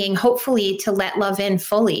journeying hopefully to let love in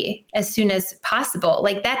fully as soon as possible.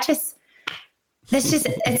 Like that's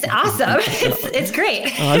it's awesome. It's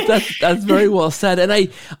great. That's very well said. And I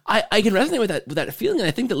can resonate with that feeling. And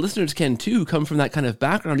I think that listeners can too come from that kind of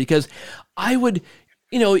background, because I would,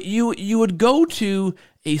 you would go to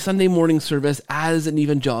a Sunday morning service as an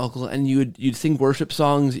evangelical and you'd sing worship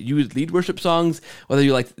songs, you would lead worship songs, whether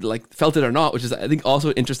you like felt it or not, which is, I think,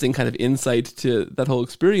 also interesting kind of insight to that whole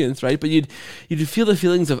experience, right? But you'd feel the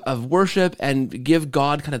feelings of worship and give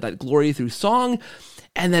God kind of that glory through song,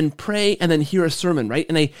 and then pray and then hear a sermon, right?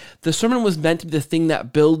 And the sermon was meant to be the thing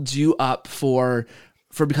that builds you up for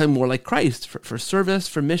becoming more like Christ, for service,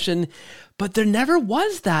 for mission. But there never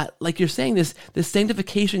was that, like you're saying, this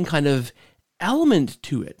sanctification kind of element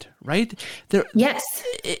to it, right? Yes.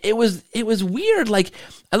 It was weird. Like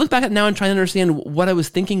I look back at it now and try to understand what I was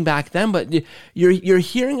thinking back then, but you're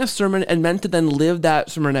hearing a sermon and meant to then live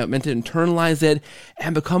that sermon out, meant to internalize it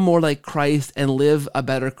and become more like Christ and live a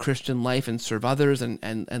better Christian life and serve others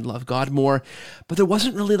and love God more. But there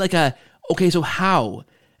wasn't really like so how?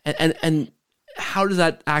 And how does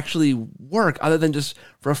that actually work other than just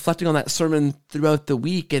reflecting on that sermon throughout the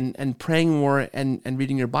week and praying more and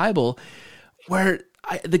reading your Bible? Where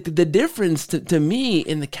the difference to me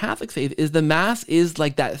in the Catholic faith is the Mass is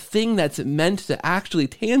like that thing that's meant to actually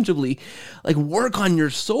tangibly like work on your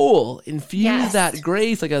soul, infuse that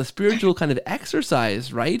grace, like a spiritual kind of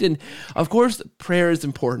exercise, right? And of course, prayer is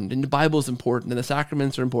important, and the Bible is important, and the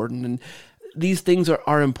sacraments are important, and these things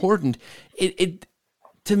are important. It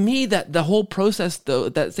to me, that the whole process, though,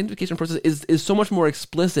 that sanctification process is so much more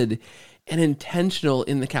explicit and intentional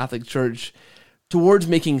in the Catholic Church towards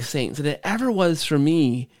making saints than it ever was for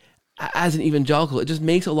me as an evangelical. It just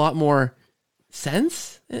makes a lot more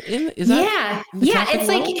sense. Is that it's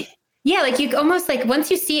world? Like you almost like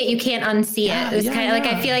once you see it, you can't unsee it. It's kind of like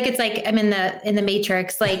I feel like it's like I'm in the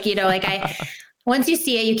Matrix. Like like once you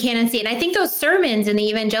see it, you can't unsee it. And I think those sermons in the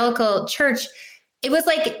evangelical church, it was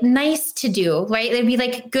like nice to do, right? They'd be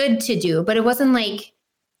like good to do, but it wasn't like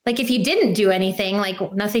if you didn't do anything,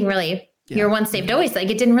 like nothing really. You're once saved, always, like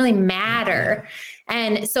it didn't really matter.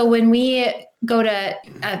 And so when we go to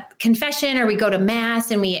a confession or we go to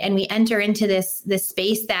Mass and we enter into this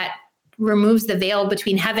space that removes the veil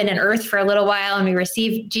between heaven and earth for a little while, and we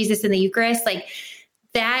receive Jesus in the Eucharist, like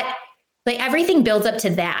that, like everything builds up to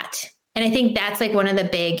that. And I think that's like one of the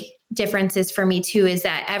big differences for me too, is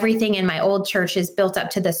that everything in my old church is built up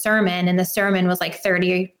to the sermon, and the sermon was like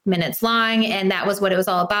 30 minutes long, and that was what it was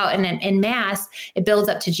all about. And then in Mass, it builds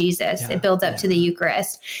up to Jesus. It builds up to the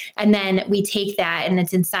Eucharist. And then we take that and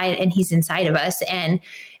it's inside, and he's inside of us, and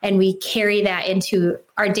we carry that into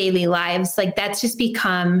our daily lives. Like that's just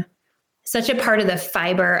become such a part of the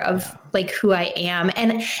fiber of like who I am.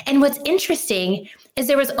 And what's interesting is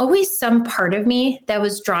there was always some part of me that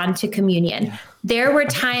was drawn to communion. Yeah. There were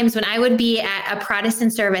times when I would be at a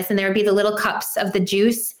Protestant service and there would be the little cups of the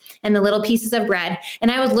juice and the little pieces of bread.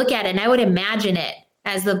 And I would look at it and I would imagine it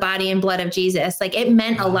as the body and blood of Jesus. Like it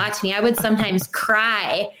meant a lot to me. I would sometimes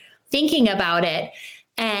cry thinking about it.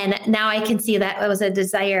 And now I can see that it was a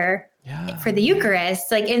desire for the Eucharist,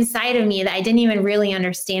 like inside of me, that I didn't even really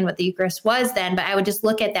understand what the Eucharist was then, but I would just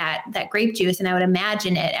look at that grape juice and I would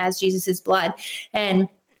imagine it as Jesus's blood. And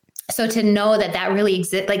so to know that really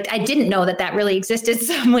exists, like I didn't know that really existed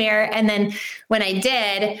somewhere. And then when I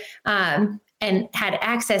did, and had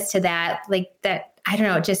access to that, like that, I don't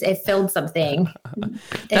know, just it filled something.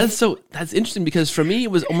 That's interesting, because for me,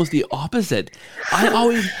 it was almost the opposite. I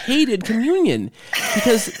always hated communion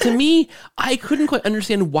because to me, I couldn't quite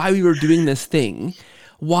understand why we were doing this thing.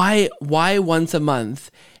 Why once a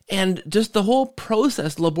month? And just the whole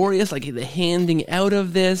process, laborious, like the handing out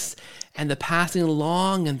of this and the passing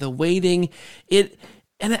along and the waiting. It's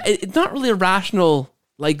not really a rational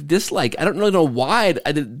like dislike. I don't really know why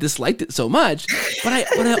I disliked it so much, but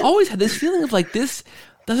I always had this feeling of like, this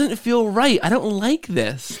doesn't feel right. I don't like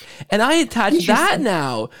this. And I attach that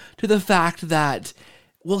now to the fact that,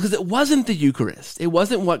 well, because it wasn't the Eucharist. It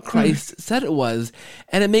wasn't what Christ said it was.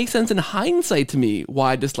 And it makes sense in hindsight to me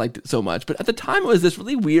why I disliked it so much. But at the time, it was this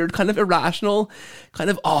really weird, kind of irrational,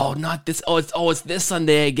 kind of, not this. It's this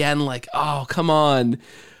Sunday again. Like, oh, come on.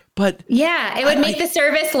 But yeah, it would make the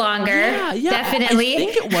service longer. Yeah, definitely. I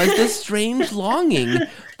think it was this strange longing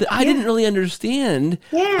that I didn't really understand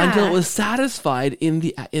until it was satisfied in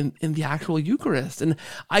the actual Eucharist. And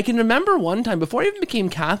I can remember one time before I even became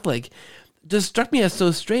Catholic, just struck me as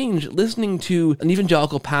so strange listening to an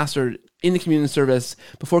evangelical pastor in the communion service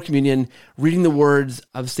before communion, reading the words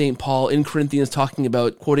of St. Paul in Corinthians, talking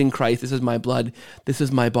about quoting Christ, "This is my blood, this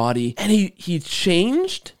is my body," and he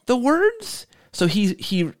changed the words. So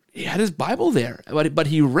he had his Bible there, but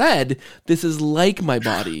he read, "This is like my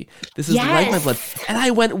body. This is like my blood." And I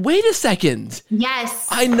went, wait a second. Yes.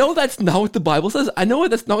 I know that's not what the Bible says. I know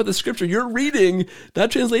that's not what the scripture you're reading. That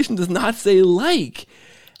translation does not say like.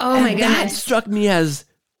 Oh my goodness. That struck me as,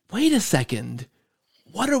 wait a second.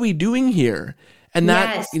 What are we doing here? And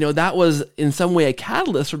that, that was in some way a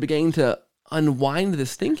catalyst for beginning to unwind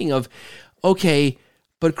this thinking of, okay,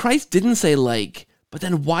 but Christ didn't say like, but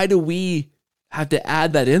then why do we have to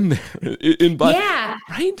add that in there?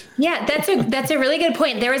 Right? Yeah, that's a really good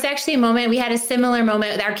point. There was actually a moment, we had a similar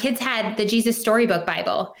moment. Our kids had the Jesus Storybook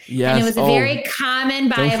Bible. Yes. And it was a very common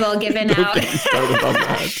Bible given out.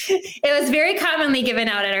 It was very commonly given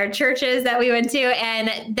out at our churches that we went to.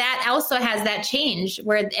 And that also has that change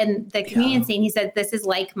where in the communion scene, he said, "This is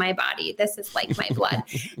like my body. This is like my blood."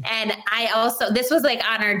 And this was like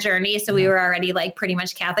on our journey. So we were already like pretty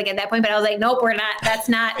much Catholic at that point, but I was like, nope, we're not, that's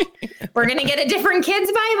not, we're going to get a different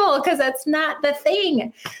kid's Bible because that's not the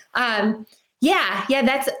thing.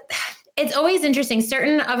 It's always interesting.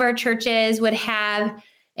 Certain of our churches would have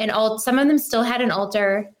an altar. Some of them still had an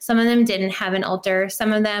altar. Some of them didn't have an altar.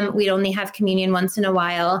 Some of them, we'd only have communion once in a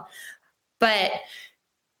while. But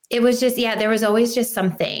it was just, there was always just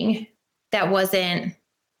something that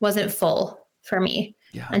wasn't full for me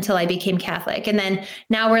until I became Catholic. And then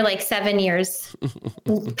now we're like 7 years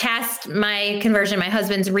past my conversion, my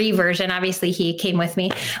husband's reversion. Obviously he came with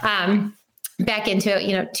me, back into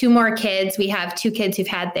it, 2 more kids. We have 2 kids who've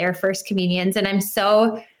had their first communions, and I'm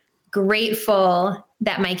so grateful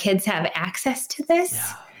that my kids have access to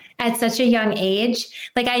this at such a young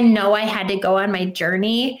age. Like, I know I had to go on my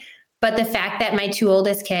journey, but the fact that my 2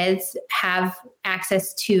 oldest kids have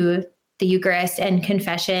access to the Eucharist and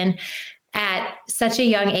confession at such a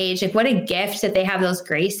young age, like, what a gift that they have those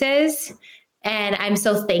graces. And I'm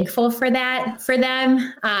so thankful for that for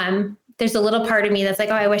them. There's a little part of me that's like,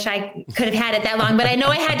 oh, I wish I could have had it that long, but I know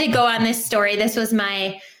I had to go on this story. This was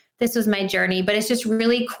my journey, but it's just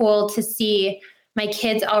really cool to see my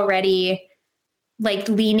kids already like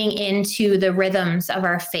leaning into the rhythms of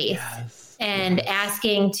our faith and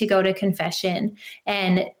asking to go to confession.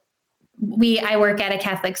 And I work at a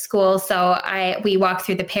Catholic school, so we walk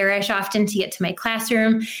through the parish often to get to my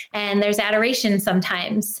classroom, and there's adoration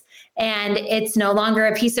sometimes. And it's no longer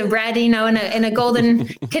a piece of bread, in a golden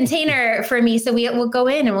container for me. So we'll go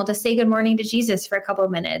in and we'll just say good morning to Jesus for a couple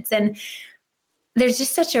of minutes. And there's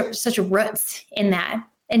just such a roots in that.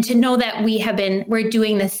 And to know that we're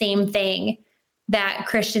doing the same thing that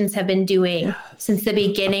Christians have been doing since the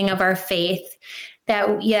beginning of our faith,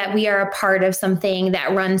 that we are a part of something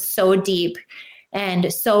that runs so deep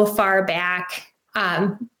and so far back.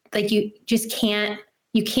 Like you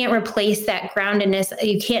can't replace that groundedness.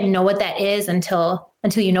 You can't know what that is until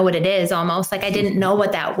you know what it is, almost. Like, I didn't know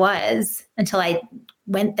what that was until I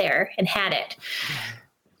went there and had it.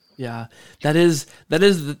 Yeah, that is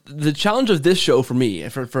the challenge of this show for me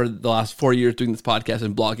for the last 4 years doing this podcast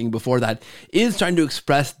and blogging before that, is trying to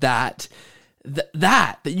express that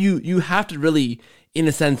you have to really, in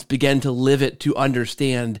a sense, begin to live it to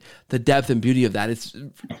understand the depth and beauty of that. It's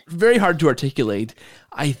very hard to articulate,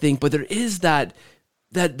 I think, but there is that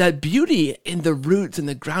beauty in the roots and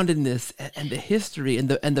the groundedness and the history and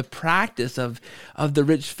the practice of the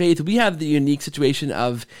rich faith. We have the unique situation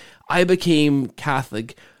of, I became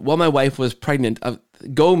Catholic while my wife was pregnant.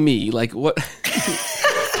 Go me, like, what?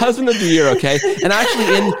 Husband of the year, okay? And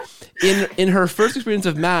actually, in her first experience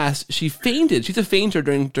of Mass, she fainted. She's a fainter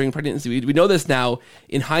during pregnancy. We know this now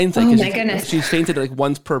in hindsight. Oh my goodness! She's fainted like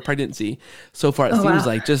once per pregnancy so far. It seems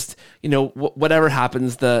like, just whatever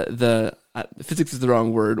happens, the physics is the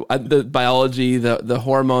wrong word. The biology, the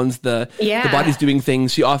hormones, the body's doing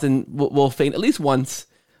things. She often will faint at least once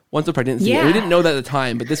of pregnancy. Yeah. And we didn't know that at the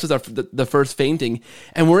time, but this was the first fainting.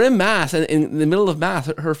 And we're in Mass, and in the middle of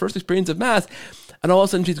Mass, her first experience of Mass, and all of a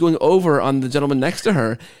sudden she's going over on the gentleman next to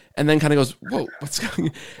her, and then kind of goes, whoa, what's going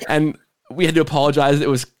on? And we had to apologize. It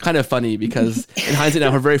was kind of funny because in hindsight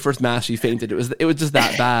now, her very first Mass, she fainted. It was just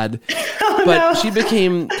that bad. She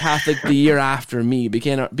became Catholic the year after me,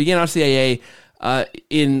 began our CIA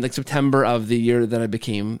in like September of the year that I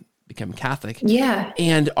became Catholic. Yeah.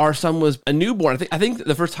 And our son was a newborn. I think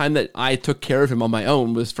the first time that I took care of him on my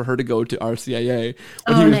own was for her to go to RCIA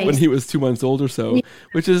when he was 2 months old or so,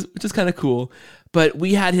 which is kind of cool. But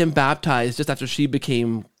we had him baptized just after she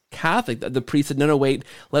became Catholic. The priest said, no, wait,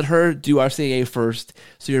 let her do RCIA first.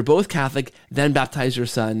 So you're both Catholic, then baptize your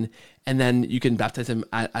son, and then you can baptize him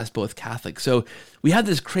as both Catholic. So we had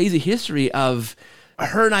this crazy history of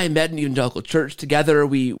her and I met in evangelical church together.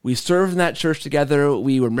 We served in that church together.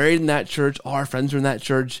 We were married in that church. All our friends were in that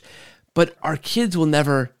church. But our kids will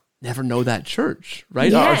never know that church,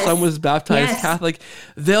 right? Yes. Our son was baptized Catholic.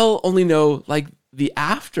 They'll only know like the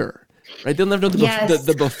after, right? They'll never know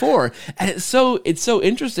the before. And it's so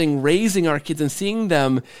interesting raising our kids and seeing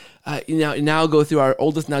them now go through. Our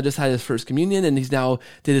oldest now just had his first communion, and he's now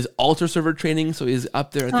did his altar server training. So he's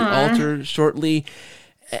up there at the altar shortly.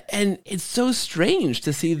 And it's so strange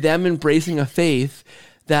to see them embracing a faith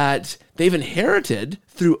that they've inherited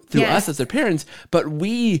through us as their parents, but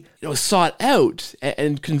we sought out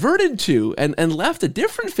and converted to and left a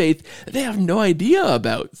different faith that they have no idea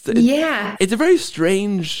about. It's a very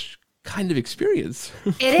strange kind of experience.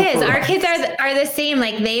 It is. Our kids are the same.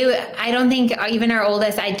 Like I don't think, even our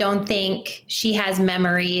oldest, I don't think she has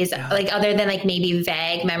memories like other than like maybe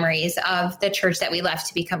vague memories of the church that we left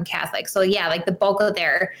to become Catholic. So like the bulk of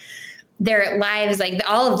their lives, like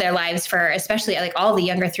all of their lives, for especially like all the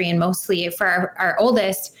younger 3 and mostly for our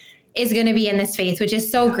oldest, is going to be in this faith, which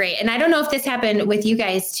is so great. And I don't know if this happened with you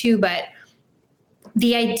guys too, but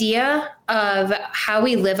the idea of how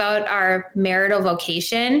we live out our marital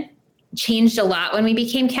vocation changed a lot when we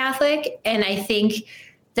became Catholic. And I think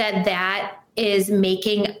that is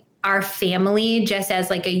making our family just as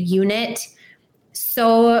like a unit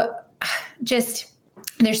so just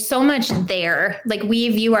there's so much there. Like we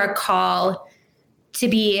view our call to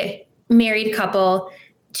be married couple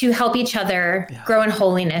to help each other grow in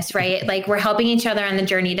holiness, right? Like we're helping each other on the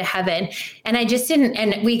journey to heaven. And I just didn't,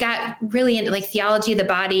 and we got really into like theology of the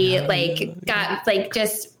body, got like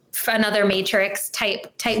just another Matrix type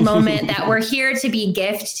moment that we're here to be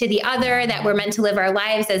gift to the other, that we're meant to live our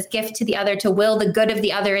lives as gift to the other, to will the good of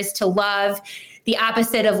the other is to love. The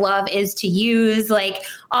opposite of love is to use, like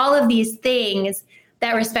all of these things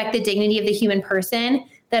that respect the dignity of the human person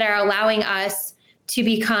that are allowing us to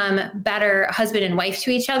become better husband and wife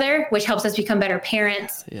to each other, which helps us become better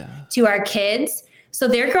parents to our kids. So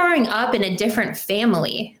they're growing up in a different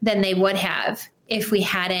family than they would have if I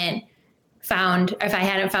hadn't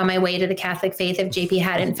found my way to the Catholic faith, if JP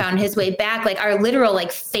hadn't found his way back, like our literal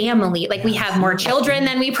like family, like we have more children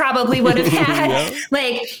than we probably would have had.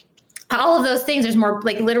 Like all of those things, there's more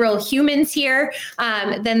like literal humans here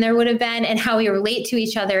than there would have been, and how we relate to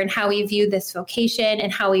each other and how we view this vocation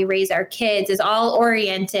and how we raise our kids is all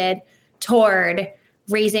oriented toward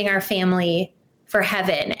raising our family for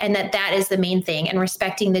heaven. And that is the main thing, and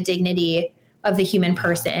respecting the dignity of the human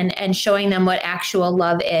person and showing them what actual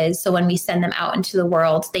love is. So when we send them out into the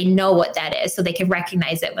world, they know what that is, so they can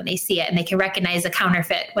recognize it when they see it, and they can recognize the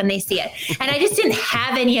counterfeit when they see it. And I just didn't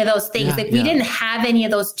have any of those things. We didn't have any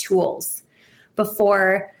of those tools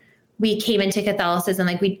before we came into Catholicism.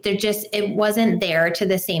 Like it wasn't there to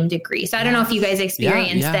the same degree. So I don't know if you guys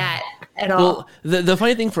experienced that at all. Well, the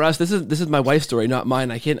funny thing for us, this is my wife's story, not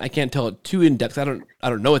mine. I can't tell it too in depth. I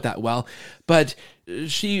don't know it that well, but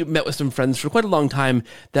she met with some friends for quite a long time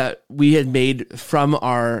that we had made from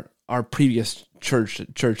our previous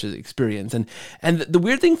church's experience. And the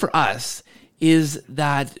weird thing for us is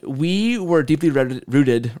that we were deeply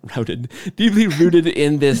rooted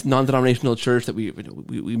in this non-denominational church that we're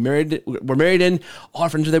married in. All our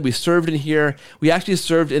friends are there. We served in here. We actually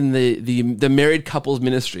served in the married couples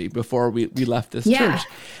ministry before we left this church.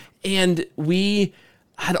 And we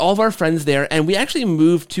had all of our friends there, and we actually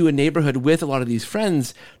moved to a neighborhood with a lot of these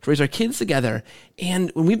friends to raise our kids together.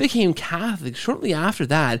 And when we became Catholic, shortly after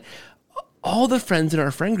that, all the friends in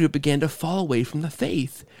our friend group began to fall away from the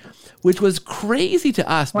faith, which was crazy to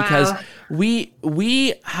us because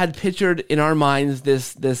we had pictured in our minds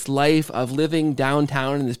this life of living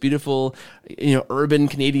downtown in this beautiful, urban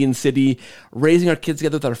Canadian city, raising our kids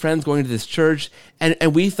together with our friends, going to this church, and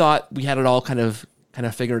we thought we had it all kind of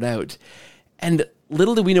figured out. And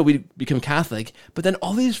little did we know we'd become Catholic, but then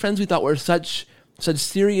all these friends we thought were such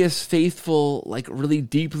serious, faithful, like really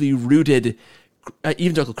deeply rooted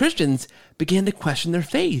evangelical Christians began to question their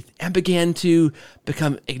faith and began to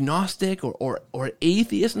become agnostic or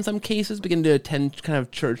atheists in some cases, began to attend kind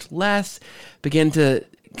of church less, began to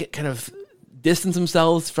get kind of distance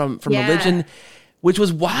themselves from religion, which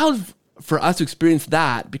was wild for us to experience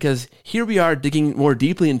that, because here we are digging more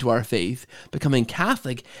deeply into our faith, becoming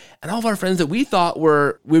Catholic, and all of our friends that we thought we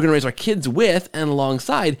were going to raise our kids with and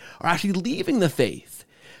alongside are actually leaving the faith.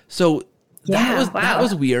 So that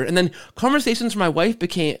was weird. And then conversations for my wife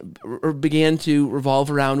began to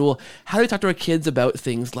revolve around, well, how do we talk to our kids about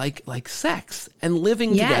things like sex and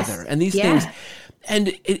living together and these things?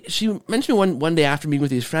 And she mentioned one day after meeting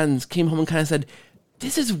with these friends, came home and kind of said,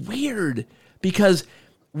 this is weird because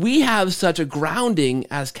we have such a grounding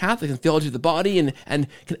as Catholics in theology of the body and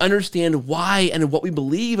can understand why and what we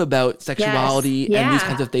believe about sexuality and these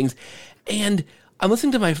kinds of things. And I'm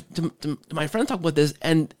listening to my friends talk about this,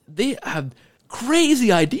 and they have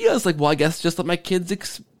crazy ideas like, well, I guess just let my kids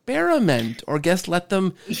experiment, or guess let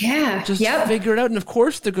them figure it out. And of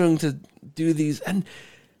course they're going to do these. And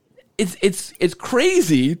it's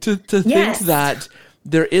crazy to think that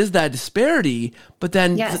there is that disparity, but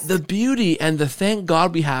then the beauty and the thank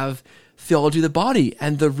God we have theology of the body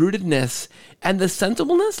and the rootedness and the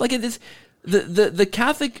sensibleness. Like it is the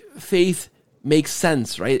Catholic faith makes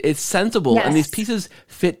sense, right? It's sensible, and these pieces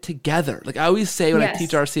fit together. Like I always say when I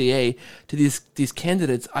teach RCA to these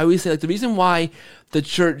candidates, I always say like the reason why the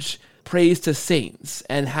church prays to saints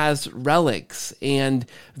and has relics and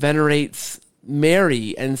venerates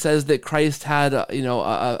Mary and says that Christ had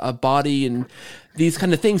a body and these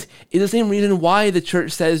kind of things is the same reason why the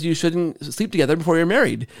church says you shouldn't sleep together before you're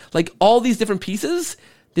married. Like all these different pieces,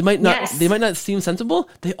 they might not seem sensible.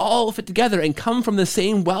 They all fit together and come from the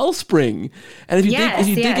same wellspring. And if you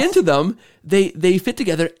dig into them, they fit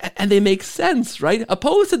together and they make sense, right?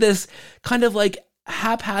 Opposed to this kind of like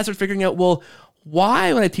haphazard figuring out, well,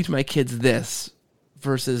 why would I teach my kids this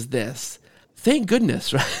versus this? Thank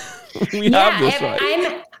goodness, right? we have this,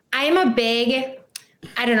 right? I'm a big,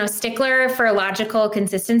 stickler for logical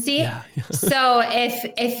consistency. So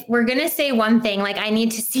if we're going to say one thing, like I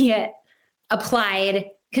need to see it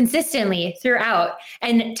applied consistently throughout.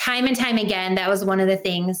 And time again, that was one of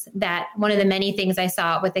the many things I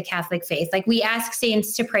saw with the Catholic faith. Like, we ask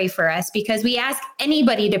saints to pray for us because we ask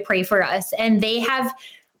anybody to pray for us, and they have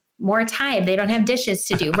more time. They don't have dishes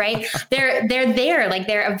to do, right? They're there, like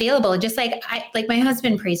they're available. Just like my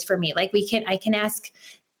husband prays for me. Like I can ask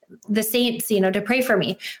the saints, to pray for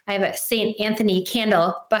me. I have a Saint Anthony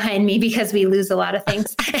candle behind me because we lose a lot of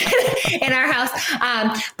things in our house.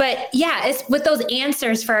 But yeah, it's with those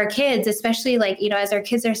answers for our kids, especially as our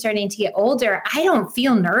kids are starting to get older, I don't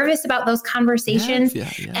feel nervous about those conversations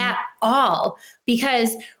at all,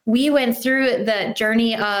 because we went through the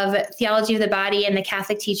journey of theology of the body and the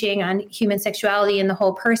Catholic teaching on human sexuality and the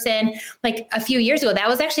whole person. Like a few years ago, that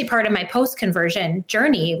was actually part of my post-conversion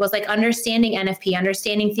journey, was like understanding NFP,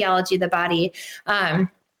 understanding theology of the body.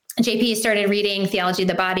 JP started reading theology of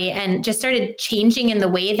the body and just started changing in the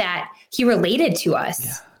way that he related to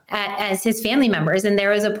us as his family members. And there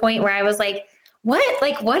was a point where I was like,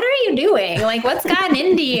 what are you doing? Like, what's gotten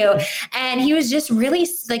into you? And he was just really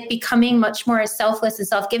like becoming much more selfless and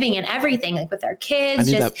self-giving and everything, like with our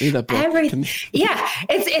kids, I need that book. Everything. Yeah,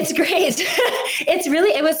 it's great.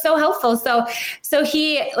 It was so helpful. So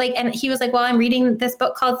he was like, well, I'm reading this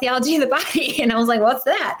book called Theology of the Body. And I was like, what's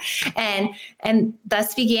that? And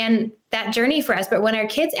thus began that journey for us. But when our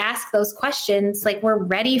kids ask those questions, like, we're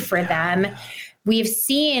ready for them. We've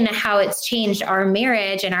seen how it's changed our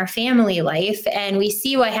marriage and our family life. And we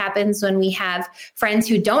see what happens when we have friends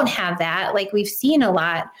who don't have that. Like, we've seen a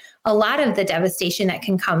lot of the devastation that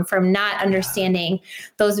can come from not understanding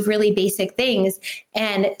those really basic things.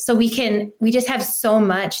 And so we just have so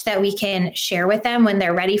much that we can share with them when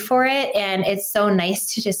they're ready for it. And it's so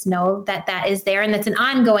nice to just know that that is there. And that's an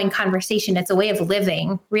ongoing conversation. It's a way of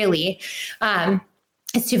living, really.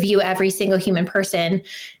 It's to view every single human person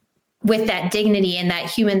with that dignity, and that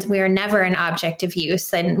humans, we are never an object of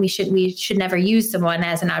use, and we should never use someone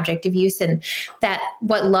as an object of use. And that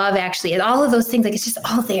what love actually is, all of those things, like, it's just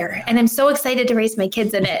all there. And I'm so excited to raise my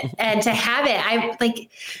kids in it and to have it.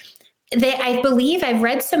 I believe I've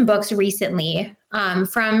read some books recently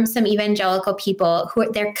from some evangelical people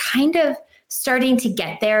who they're kind of starting to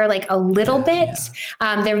get there, like a little bit.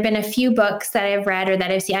 Yeah. There have been a few books that I've read or that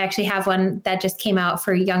I've seen. I actually have one that just came out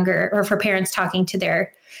for for parents talking to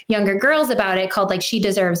their younger girls about it, called like She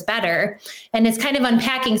Deserves Better. And it's kind of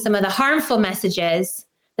unpacking some of the harmful messages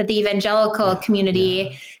that the evangelical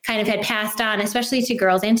community kind of had passed on, especially to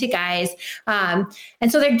girls and to guys. And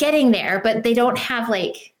so they're getting there, but they don't have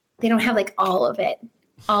all of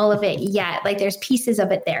it yet. Like, there's pieces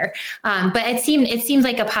of it there. But it seems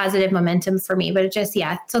like a positive momentum for me, but it just,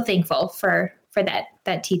 so thankful for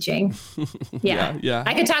that teaching. Yeah.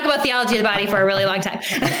 I could talk about theology of the body for a really long time.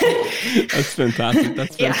 That's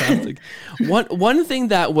fantastic. One thing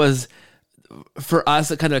that was, for us,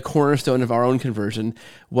 a kind of cornerstone of our own conversion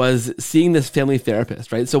was seeing this family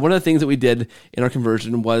therapist, right? So one of the things that we did in our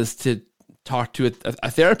conversion was to talk to a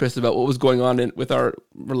therapist about what was going on with our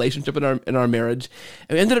relationship in our marriage.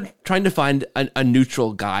 And we ended up trying to find a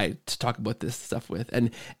neutral guy to talk about this stuff with, and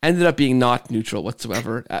ended up being not neutral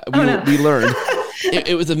whatsoever. We learned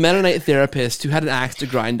it was a Mennonite therapist who had an axe to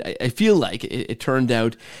grind. I feel like it turned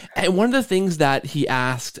out. And one of the things that he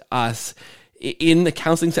asked us in the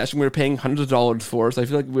counseling session, we were paying hundreds of dollars for, so I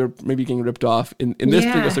feel like we were maybe getting ripped off in this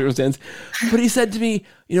particular circumstance. But he said to me,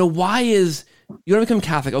 why is you want to become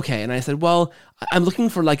Catholic? Okay. And I said, well, I'm looking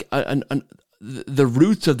for like the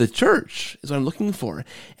roots of the church is what I'm looking for.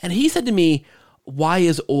 And he said to me, why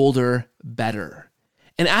is older better?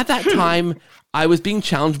 And at that time, I was being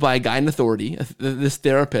challenged by a guy in authority, this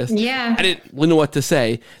therapist. Yeah. I didn't know what to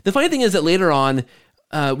say. The funny thing is that later on,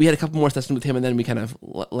 we had a couple more sessions with him, and then we kind of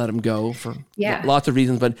let him go for lots of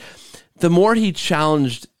reasons. But the more he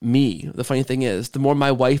challenged me, the funny thing is, the more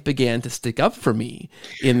my wife began to stick up for me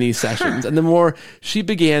in these sessions. And the more she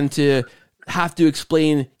began to have to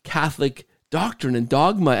explain Catholic doctrine and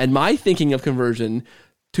dogma and my thinking of conversion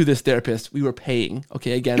to this therapist we were paying.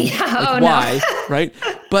 Okay, again, why, right?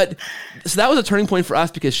 But so that was a turning point for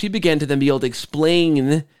us, because she began to then be able to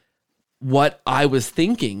explain what I was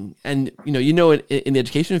thinking. And in the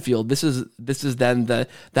education field, this is then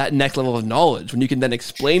that next level of knowledge, when you can then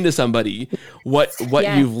explain to somebody what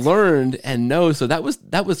you've learned and know. So that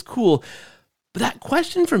was cool. But that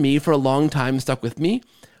question for me for a long time stuck with me.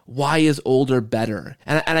 Why is older better?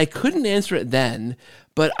 And I couldn't answer it then,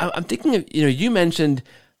 but I'm thinking of, you mentioned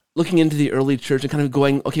looking into the early church and kind of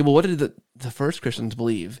going, okay, well, what did the first Christians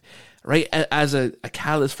believe, right? As a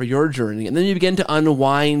catalyst for your journey. And then you begin to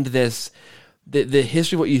unwind this the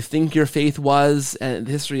history of what you think your faith was, and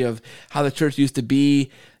the history of how the church used to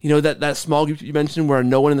be. You know, that small group you mentioned where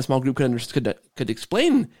no one in the small group could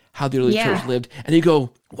explain how the early church lived. And you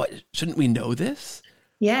go, what, shouldn't we know this?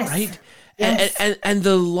 Yes. Right? Yes. And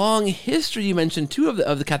the long history you mentioned too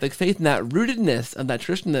of the Catholic faith, and that rootedness of that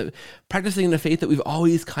tradition, that practicing the faith that we've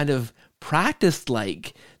always kind of practiced,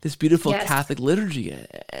 like this beautiful Catholic liturgy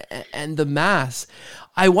and the Mass.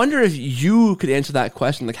 I wonder if you could answer that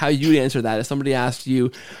question, like how you would answer that if somebody asked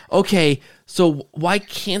you, okay, so why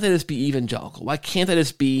can't I just be evangelical? Why can't I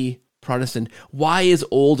just be Protestant? Why is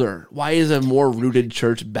older? Why is a more rooted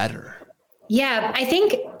church better? Yeah, I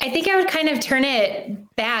think I would kind of turn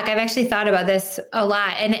it back. I've actually thought about this a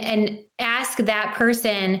lot and ask that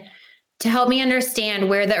person to help me understand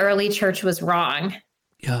where the early church was wrong.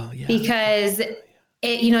 Oh, yeah. Because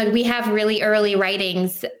we have really early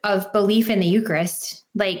writings of belief in the Eucharist.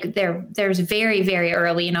 Like there's very, very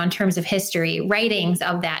early, in terms of history, writings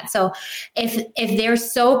of that. So if they're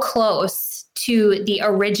so close to the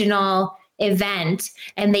original event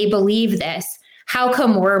and they believe this, how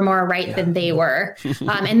come we're more right than they were?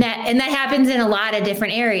 And that happens in a lot of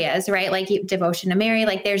different areas, right? Like devotion to Mary,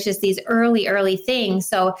 like there's just these early things.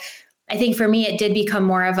 So I think for me, it did become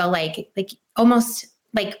more of a like almost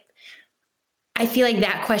like, I feel like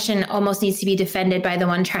that question almost needs to be defended by the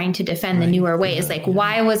one trying to defend the newer ways.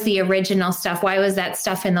 Why was the original stuff? Why was that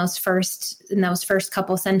stuff in those first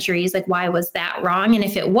couple centuries? Like, why was that wrong? And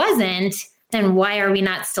if it wasn't, then why are we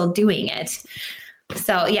not still doing it?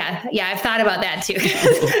 So yeah, I've thought about that too.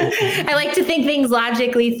 I like to think things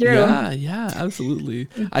logically through. Yeah, absolutely.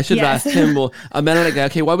 I should have asked him. Well, a Mennonite guy.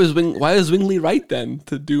 Okay, why was Zwingli right then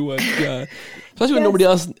to do what? Especially when nobody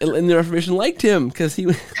else in the Reformation liked him, because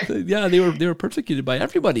they were persecuted by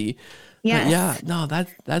everybody. Yes.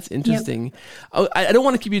 That's interesting. Yep. Oh, I don't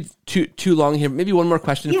want to keep you too long here. Maybe one more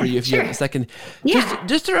question for you, if you have a second. Yeah.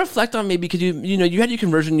 Just to reflect on, maybe because you had your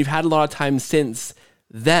conversion, you've had a lot of time since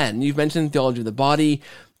then. You've mentioned theology of the body,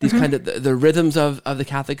 these kind of the rhythms of the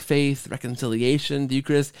Catholic faith, reconciliation, the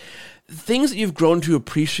Eucharist, things that you've grown to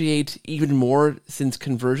appreciate even more since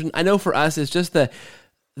conversion. I know for us, it's just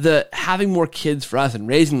the having more kids for us and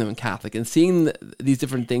raising them in Catholic and seeing these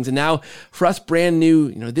different things. And now for us, brand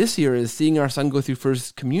new, this year is seeing our son go through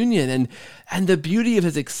First Communion and the beauty of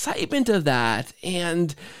his excitement of that,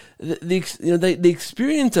 and the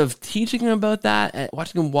experience of teaching him about that and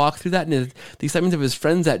watching him walk through that, and the excitement of his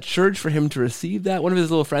friends at church for him to receive that. One of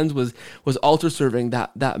his little friends was altar serving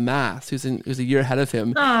that Mass, who's a year ahead of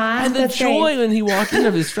him. Aww, and the joy when he walked in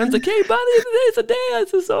of his friends, like, hey buddy, today's a day,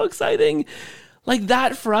 this is so exciting. Like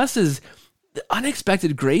that for us is the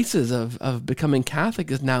unexpected graces of becoming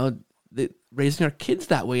Catholic, is now raising our kids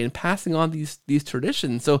that way and passing on these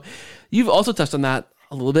traditions. So you've also touched on that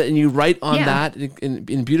a little bit, and you write on that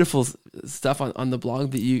in beautiful stuff on the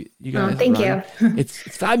blog that you guys thank run. You. It's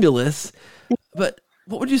fabulous. But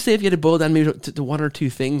what would you say if you had to boil down maybe to one or two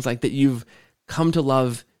things like that you've come to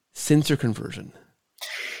love since your conversion?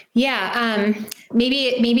 Yeah,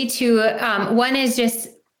 maybe two. One is just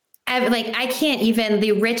I can't even,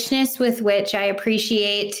 the richness with which I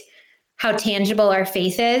appreciate how tangible our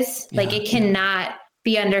faith is. Like it cannot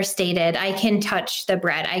be understated. I can touch the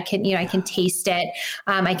bread. I can taste it.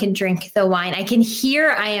 I can drink the wine. I can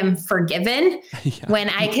hear I am forgiven when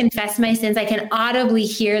I confess my sins. I can audibly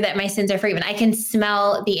hear that my sins are forgiven. I can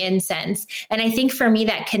smell the incense. And I think for me,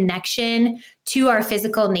 that connection to our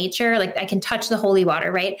physical nature, like I can touch the holy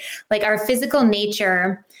water, right? Like our physical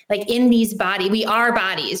nature, like in these we are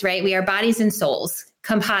bodies, right? We are bodies and souls,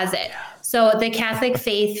 composite. Yeah. So the Catholic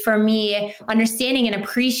faith for me, understanding and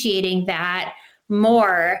appreciating that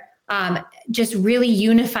more, just really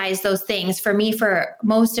unifies those things. For me, for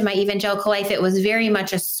most of my evangelical life, it was very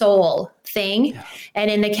much a soul thing. Yeah.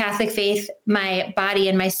 And in the Catholic faith, my body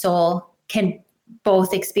and my soul can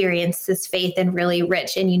both experience this faith in really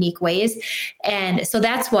rich and unique ways. And so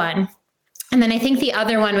that's one. And then I think the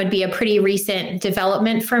other one would be a pretty recent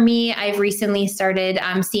development for me. I've recently started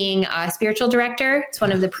seeing a spiritual director. It's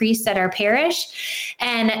one of the priests at our parish.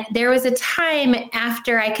 And there was a time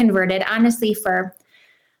after I converted, honestly, for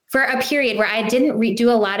a period where I didn't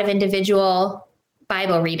do a lot of individual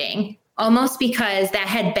Bible reading, almost because that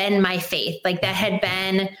had been my faith. Like that had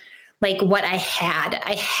been like what I had.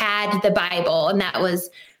 I had the Bible, and that was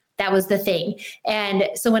the thing. And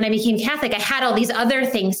so when I became Catholic, I had all these other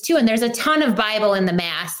things too. And there's a ton of Bible in the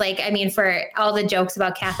Mass. Like, I mean, for all the jokes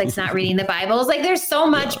about Catholics not reading the Bible, it's like, there's so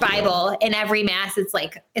much Bible in every Mass. It's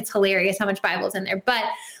like, it's hilarious how much Bible's in there. But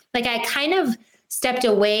like, I kind of stepped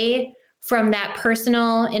away from that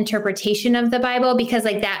personal interpretation of the Bible because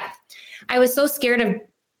like that, I was so scared of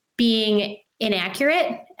being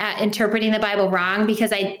inaccurate interpreting the Bible wrong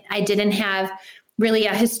because I didn't have really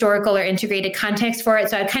a historical or integrated context for it.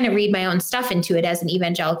 So I'd kind of read my own stuff into it as an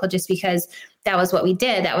evangelical, just because that was what we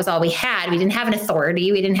did. That was all we had. We didn't have an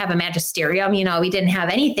authority. We didn't have a magisterium. We didn't have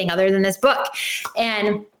anything other than this book.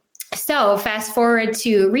 And so fast forward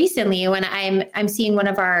to recently when I'm seeing one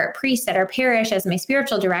of our priests at our parish as my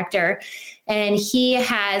spiritual director, and he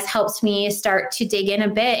has helped me start to dig in a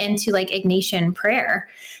bit into like Ignatian prayer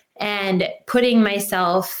and putting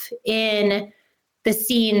myself in the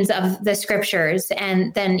scenes of the scriptures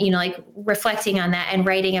and then, like reflecting on that and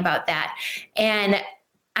writing about that. And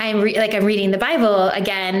I'm reading the Bible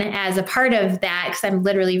again as a part of that, because I'm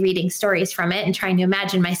literally reading stories from it and trying to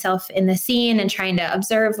imagine myself in the scene and trying to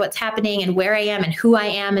observe what's happening and where I am and who I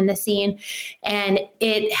am in the scene. And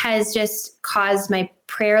it has just caused my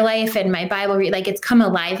prayer life and my Bible it's come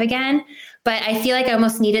alive again. But I feel like I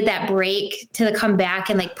almost needed that break to come back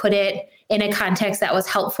and like put it in a context that was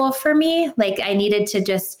helpful for me. Like I needed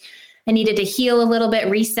to heal a little bit,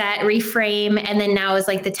 reset, reframe. And then now is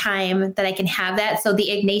like the time that I can have that. So the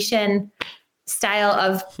Ignatian style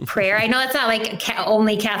of prayer, I know it's not like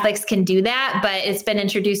only Catholics can do that, but it's been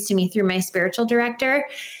introduced to me through my spiritual director.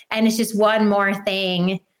 And it's just one more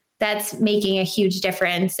thing that's making a huge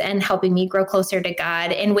difference and helping me grow closer to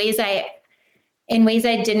God in ways I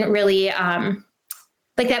didn't really,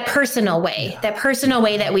 like that personal way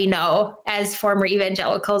that we know as former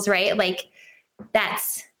evangelicals, right? Like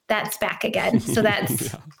that's back again. So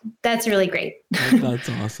that's, that's really great. That's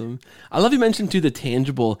awesome. I love you mentioned too, the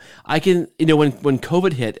tangible. I can, when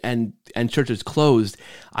COVID hit and churches closed,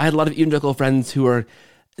 I had a lot of evangelical friends who are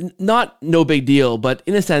no big deal, but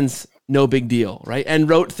in a sense, no big deal, right? And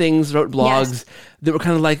wrote blogs that were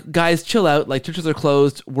kind of like, guys, chill out. Like churches are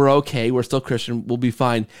closed. We're okay. We're still Christian. We'll be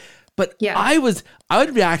fine. But I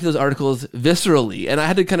would react to those articles viscerally, and I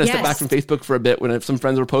had to kind of step back from Facebook for a bit when some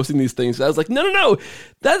friends were posting these things. I was like, no,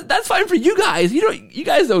 that's fine for you guys. You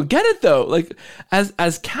guys don't get it though. Like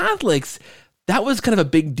as Catholics, that was kind of a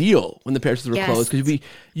big deal when the parishes were closed, because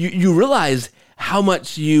you realize how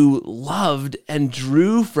much you loved and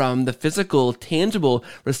drew from the physical, tangible,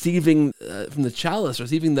 receiving from the chalice,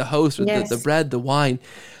 receiving the host, or the bread, the wine,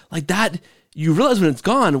 like that. You realize when it's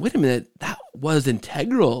gone, wait a minute, that was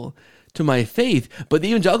integral to my faith. But the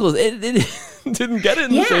evangelicals, it didn't get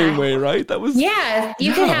it in the same way, right? That was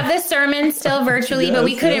you could have this sermon still virtually, but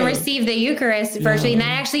we couldn't receive the Eucharist virtually. And that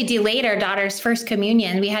actually delayed our daughter's first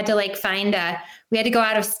communion. We had to we had to go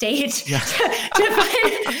out of state to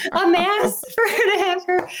find a mass for her to have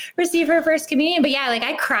her receive her first communion. But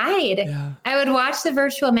I cried. Yeah. I would watch the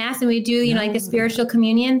virtual mass and we'd do, like the spiritual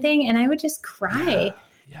communion thing, and I would just cry.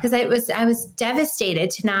 Because I was devastated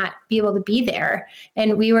to not be able to be there.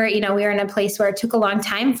 And we were in a place where it took a long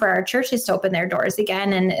time for our churches to open their doors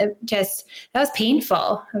again. And that was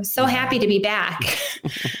painful. I was so happy to be back.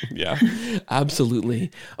 Yeah, absolutely.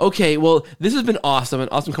 Okay, well, this has been awesome, an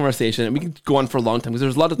awesome conversation. And we can go on for a long time because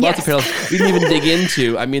there's lots of parallels we didn't even dig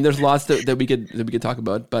into. I mean, there's lots that we could talk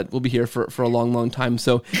about, but we'll be here for a long, long time.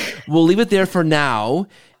 So we'll leave it there for now.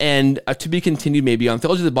 And to be continued maybe on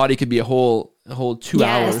Theology of the Body could be a whole 2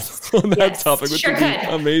 hours on that topic, which would be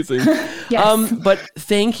amazing. But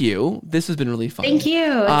thank you. This has been really fun. Thank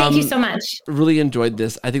you. Thank you so much. Really enjoyed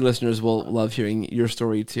this. I think listeners will love hearing your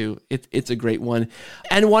story too. It's a great one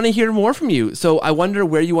and want to hear more from you. So I wonder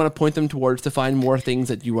where you want to point them towards to find more things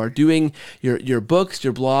that you are doing, your books,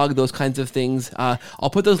 your blog, those kinds of things. I'll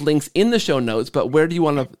put those links in the show notes, but where do you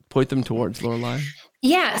want to point them towards, Lorelei?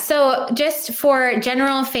 Yeah. So just for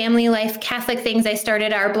general family life Catholic things, I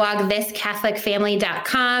started our blog,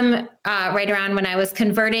 thiscatholicfamily.com, right around when I was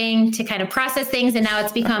converting to kind of process things. And now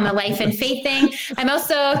it's become a life and faith thing. I'm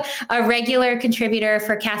also a regular contributor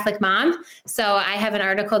for Catholic Mom. So I have an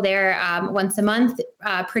article there once a month,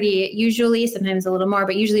 pretty usually, sometimes a little more,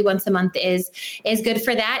 but usually once a month is good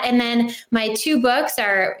for that. And then my 2 books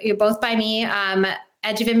are both by me,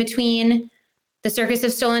 Edge of In Between, The Circus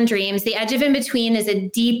of Stolen Dreams. The Edge of In Between is a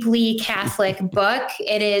deeply Catholic book.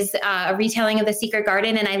 It is a retelling of The Secret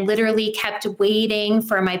Garden. And I literally kept waiting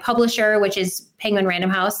for my publisher, which is Penguin Random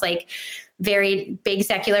House, like very big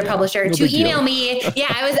secular publisher, to email me. Yeah,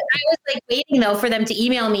 I was like waiting though for them to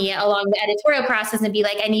email me along the editorial process and be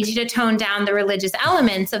like, I need you to tone down the religious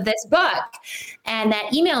elements of this book. And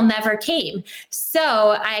that email never came.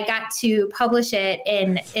 So I got to publish it,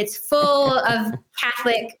 and it's full of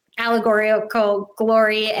Catholic allegorical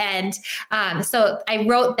glory. And so I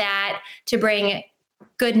wrote that to bring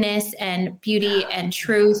goodness and beauty and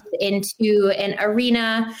truth into an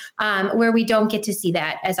arena where we don't get to see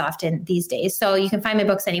that as often these days. So you can find my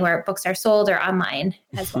books anywhere books are sold or online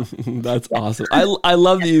as well. That's awesome. I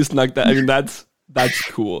love that you snuck that. I mean, that's That's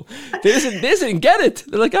cool. They didn't get it.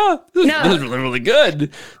 They're like, oh, this is really, really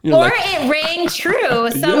good. Or it rang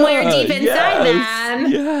true somewhere deep inside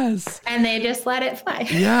them. Yes. And they just let it fly.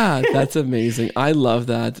 Yeah, that's amazing. I love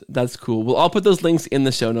that. That's cool. Well, I'll put those links in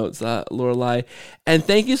the show notes, Lorelei. And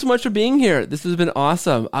thank you so much for being here. This has been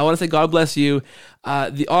awesome. I want to say God bless you.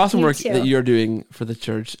 The awesome work that you're doing for the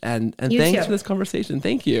church. And thanks for this conversation.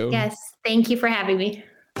 Thank you. Yes. Thank you for having me.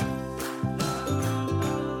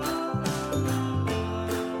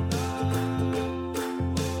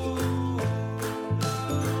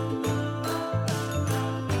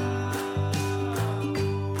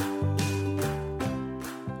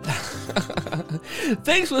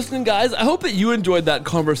 Thanks for listening, guys. I hope that you enjoyed that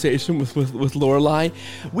conversation with Lorelei.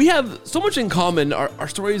 We have so much in common. Our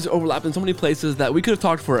stories overlap in so many places that we could have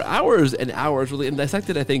talked for hours and hours, really, and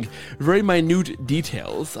dissected, I think, very minute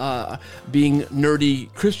details. Being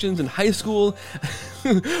nerdy Christians in high school,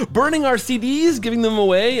 burning our CDs, giving them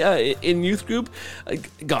away in youth group.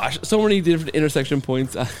 Gosh, so many different intersection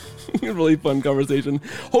points. Really fun conversation.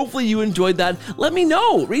 Hopefully you enjoyed that. Let me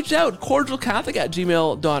know. Reach out,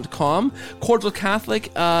 cordialcatholic@gmail.com. Cordial Catholic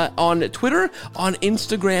on Twitter, on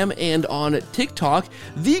Instagram, and on TikTok.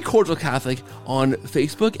 The Cordial Catholic on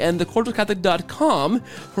Facebook, and thecordialcatholic.com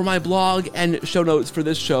for my blog and show notes for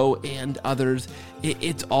this show and others.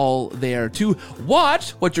 It's all there. To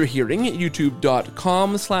watch what you're hearing,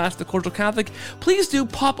 youtube.com/thecordialcatholic. Please do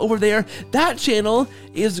pop over there. That channel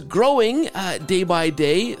is growing day by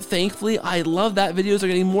day. Thankfully, I love that. Videos are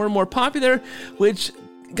getting more and more popular, which,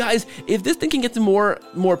 guys, if this thing can get to more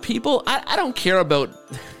people, I don't care about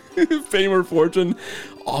fame or fortune.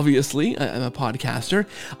 Obviously, I'm a podcaster.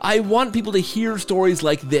 I want people to hear stories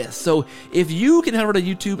like this. So if you can head over to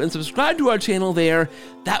YouTube and subscribe to our channel there,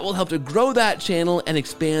 that will help to grow that channel and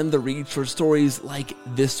expand the reach for stories like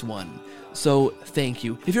this one. So thank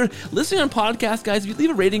you. If you're listening on podcast, guys, if you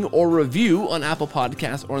leave a rating or review on Apple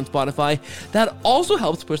Podcasts or on Spotify, that also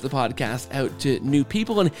helps push the podcast out to new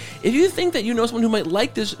people. And if you think that you know someone who might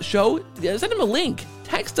like this show, send them a link.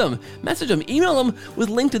 Text them, message them, email them with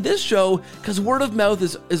a link to this show, because word of mouth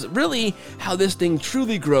is really how this thing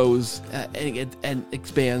truly grows and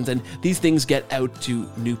expands, and these things get out to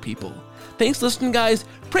new people. Thanks for listening, guys.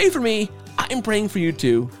 Pray for me. I'm praying for you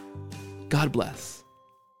too. God bless.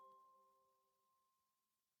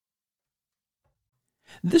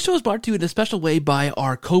 This show is brought to you in a special way by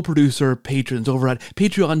our co-producer patrons over at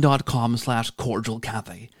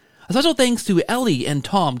patreon.com/cordialcatholic. A special thanks to Ellie and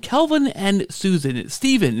Tom, Kelvin and Susan,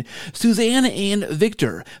 Stephen, Suzanne and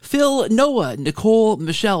Victor, Phil, Noah, Nicole,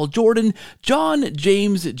 Michelle, Jordan, John,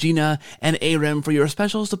 James, Gina, and Aram for your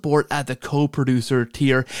special support at the co-producer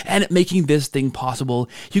tier and making this thing possible.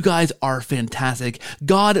 You guys are fantastic.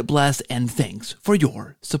 God bless and thanks for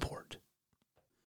your support.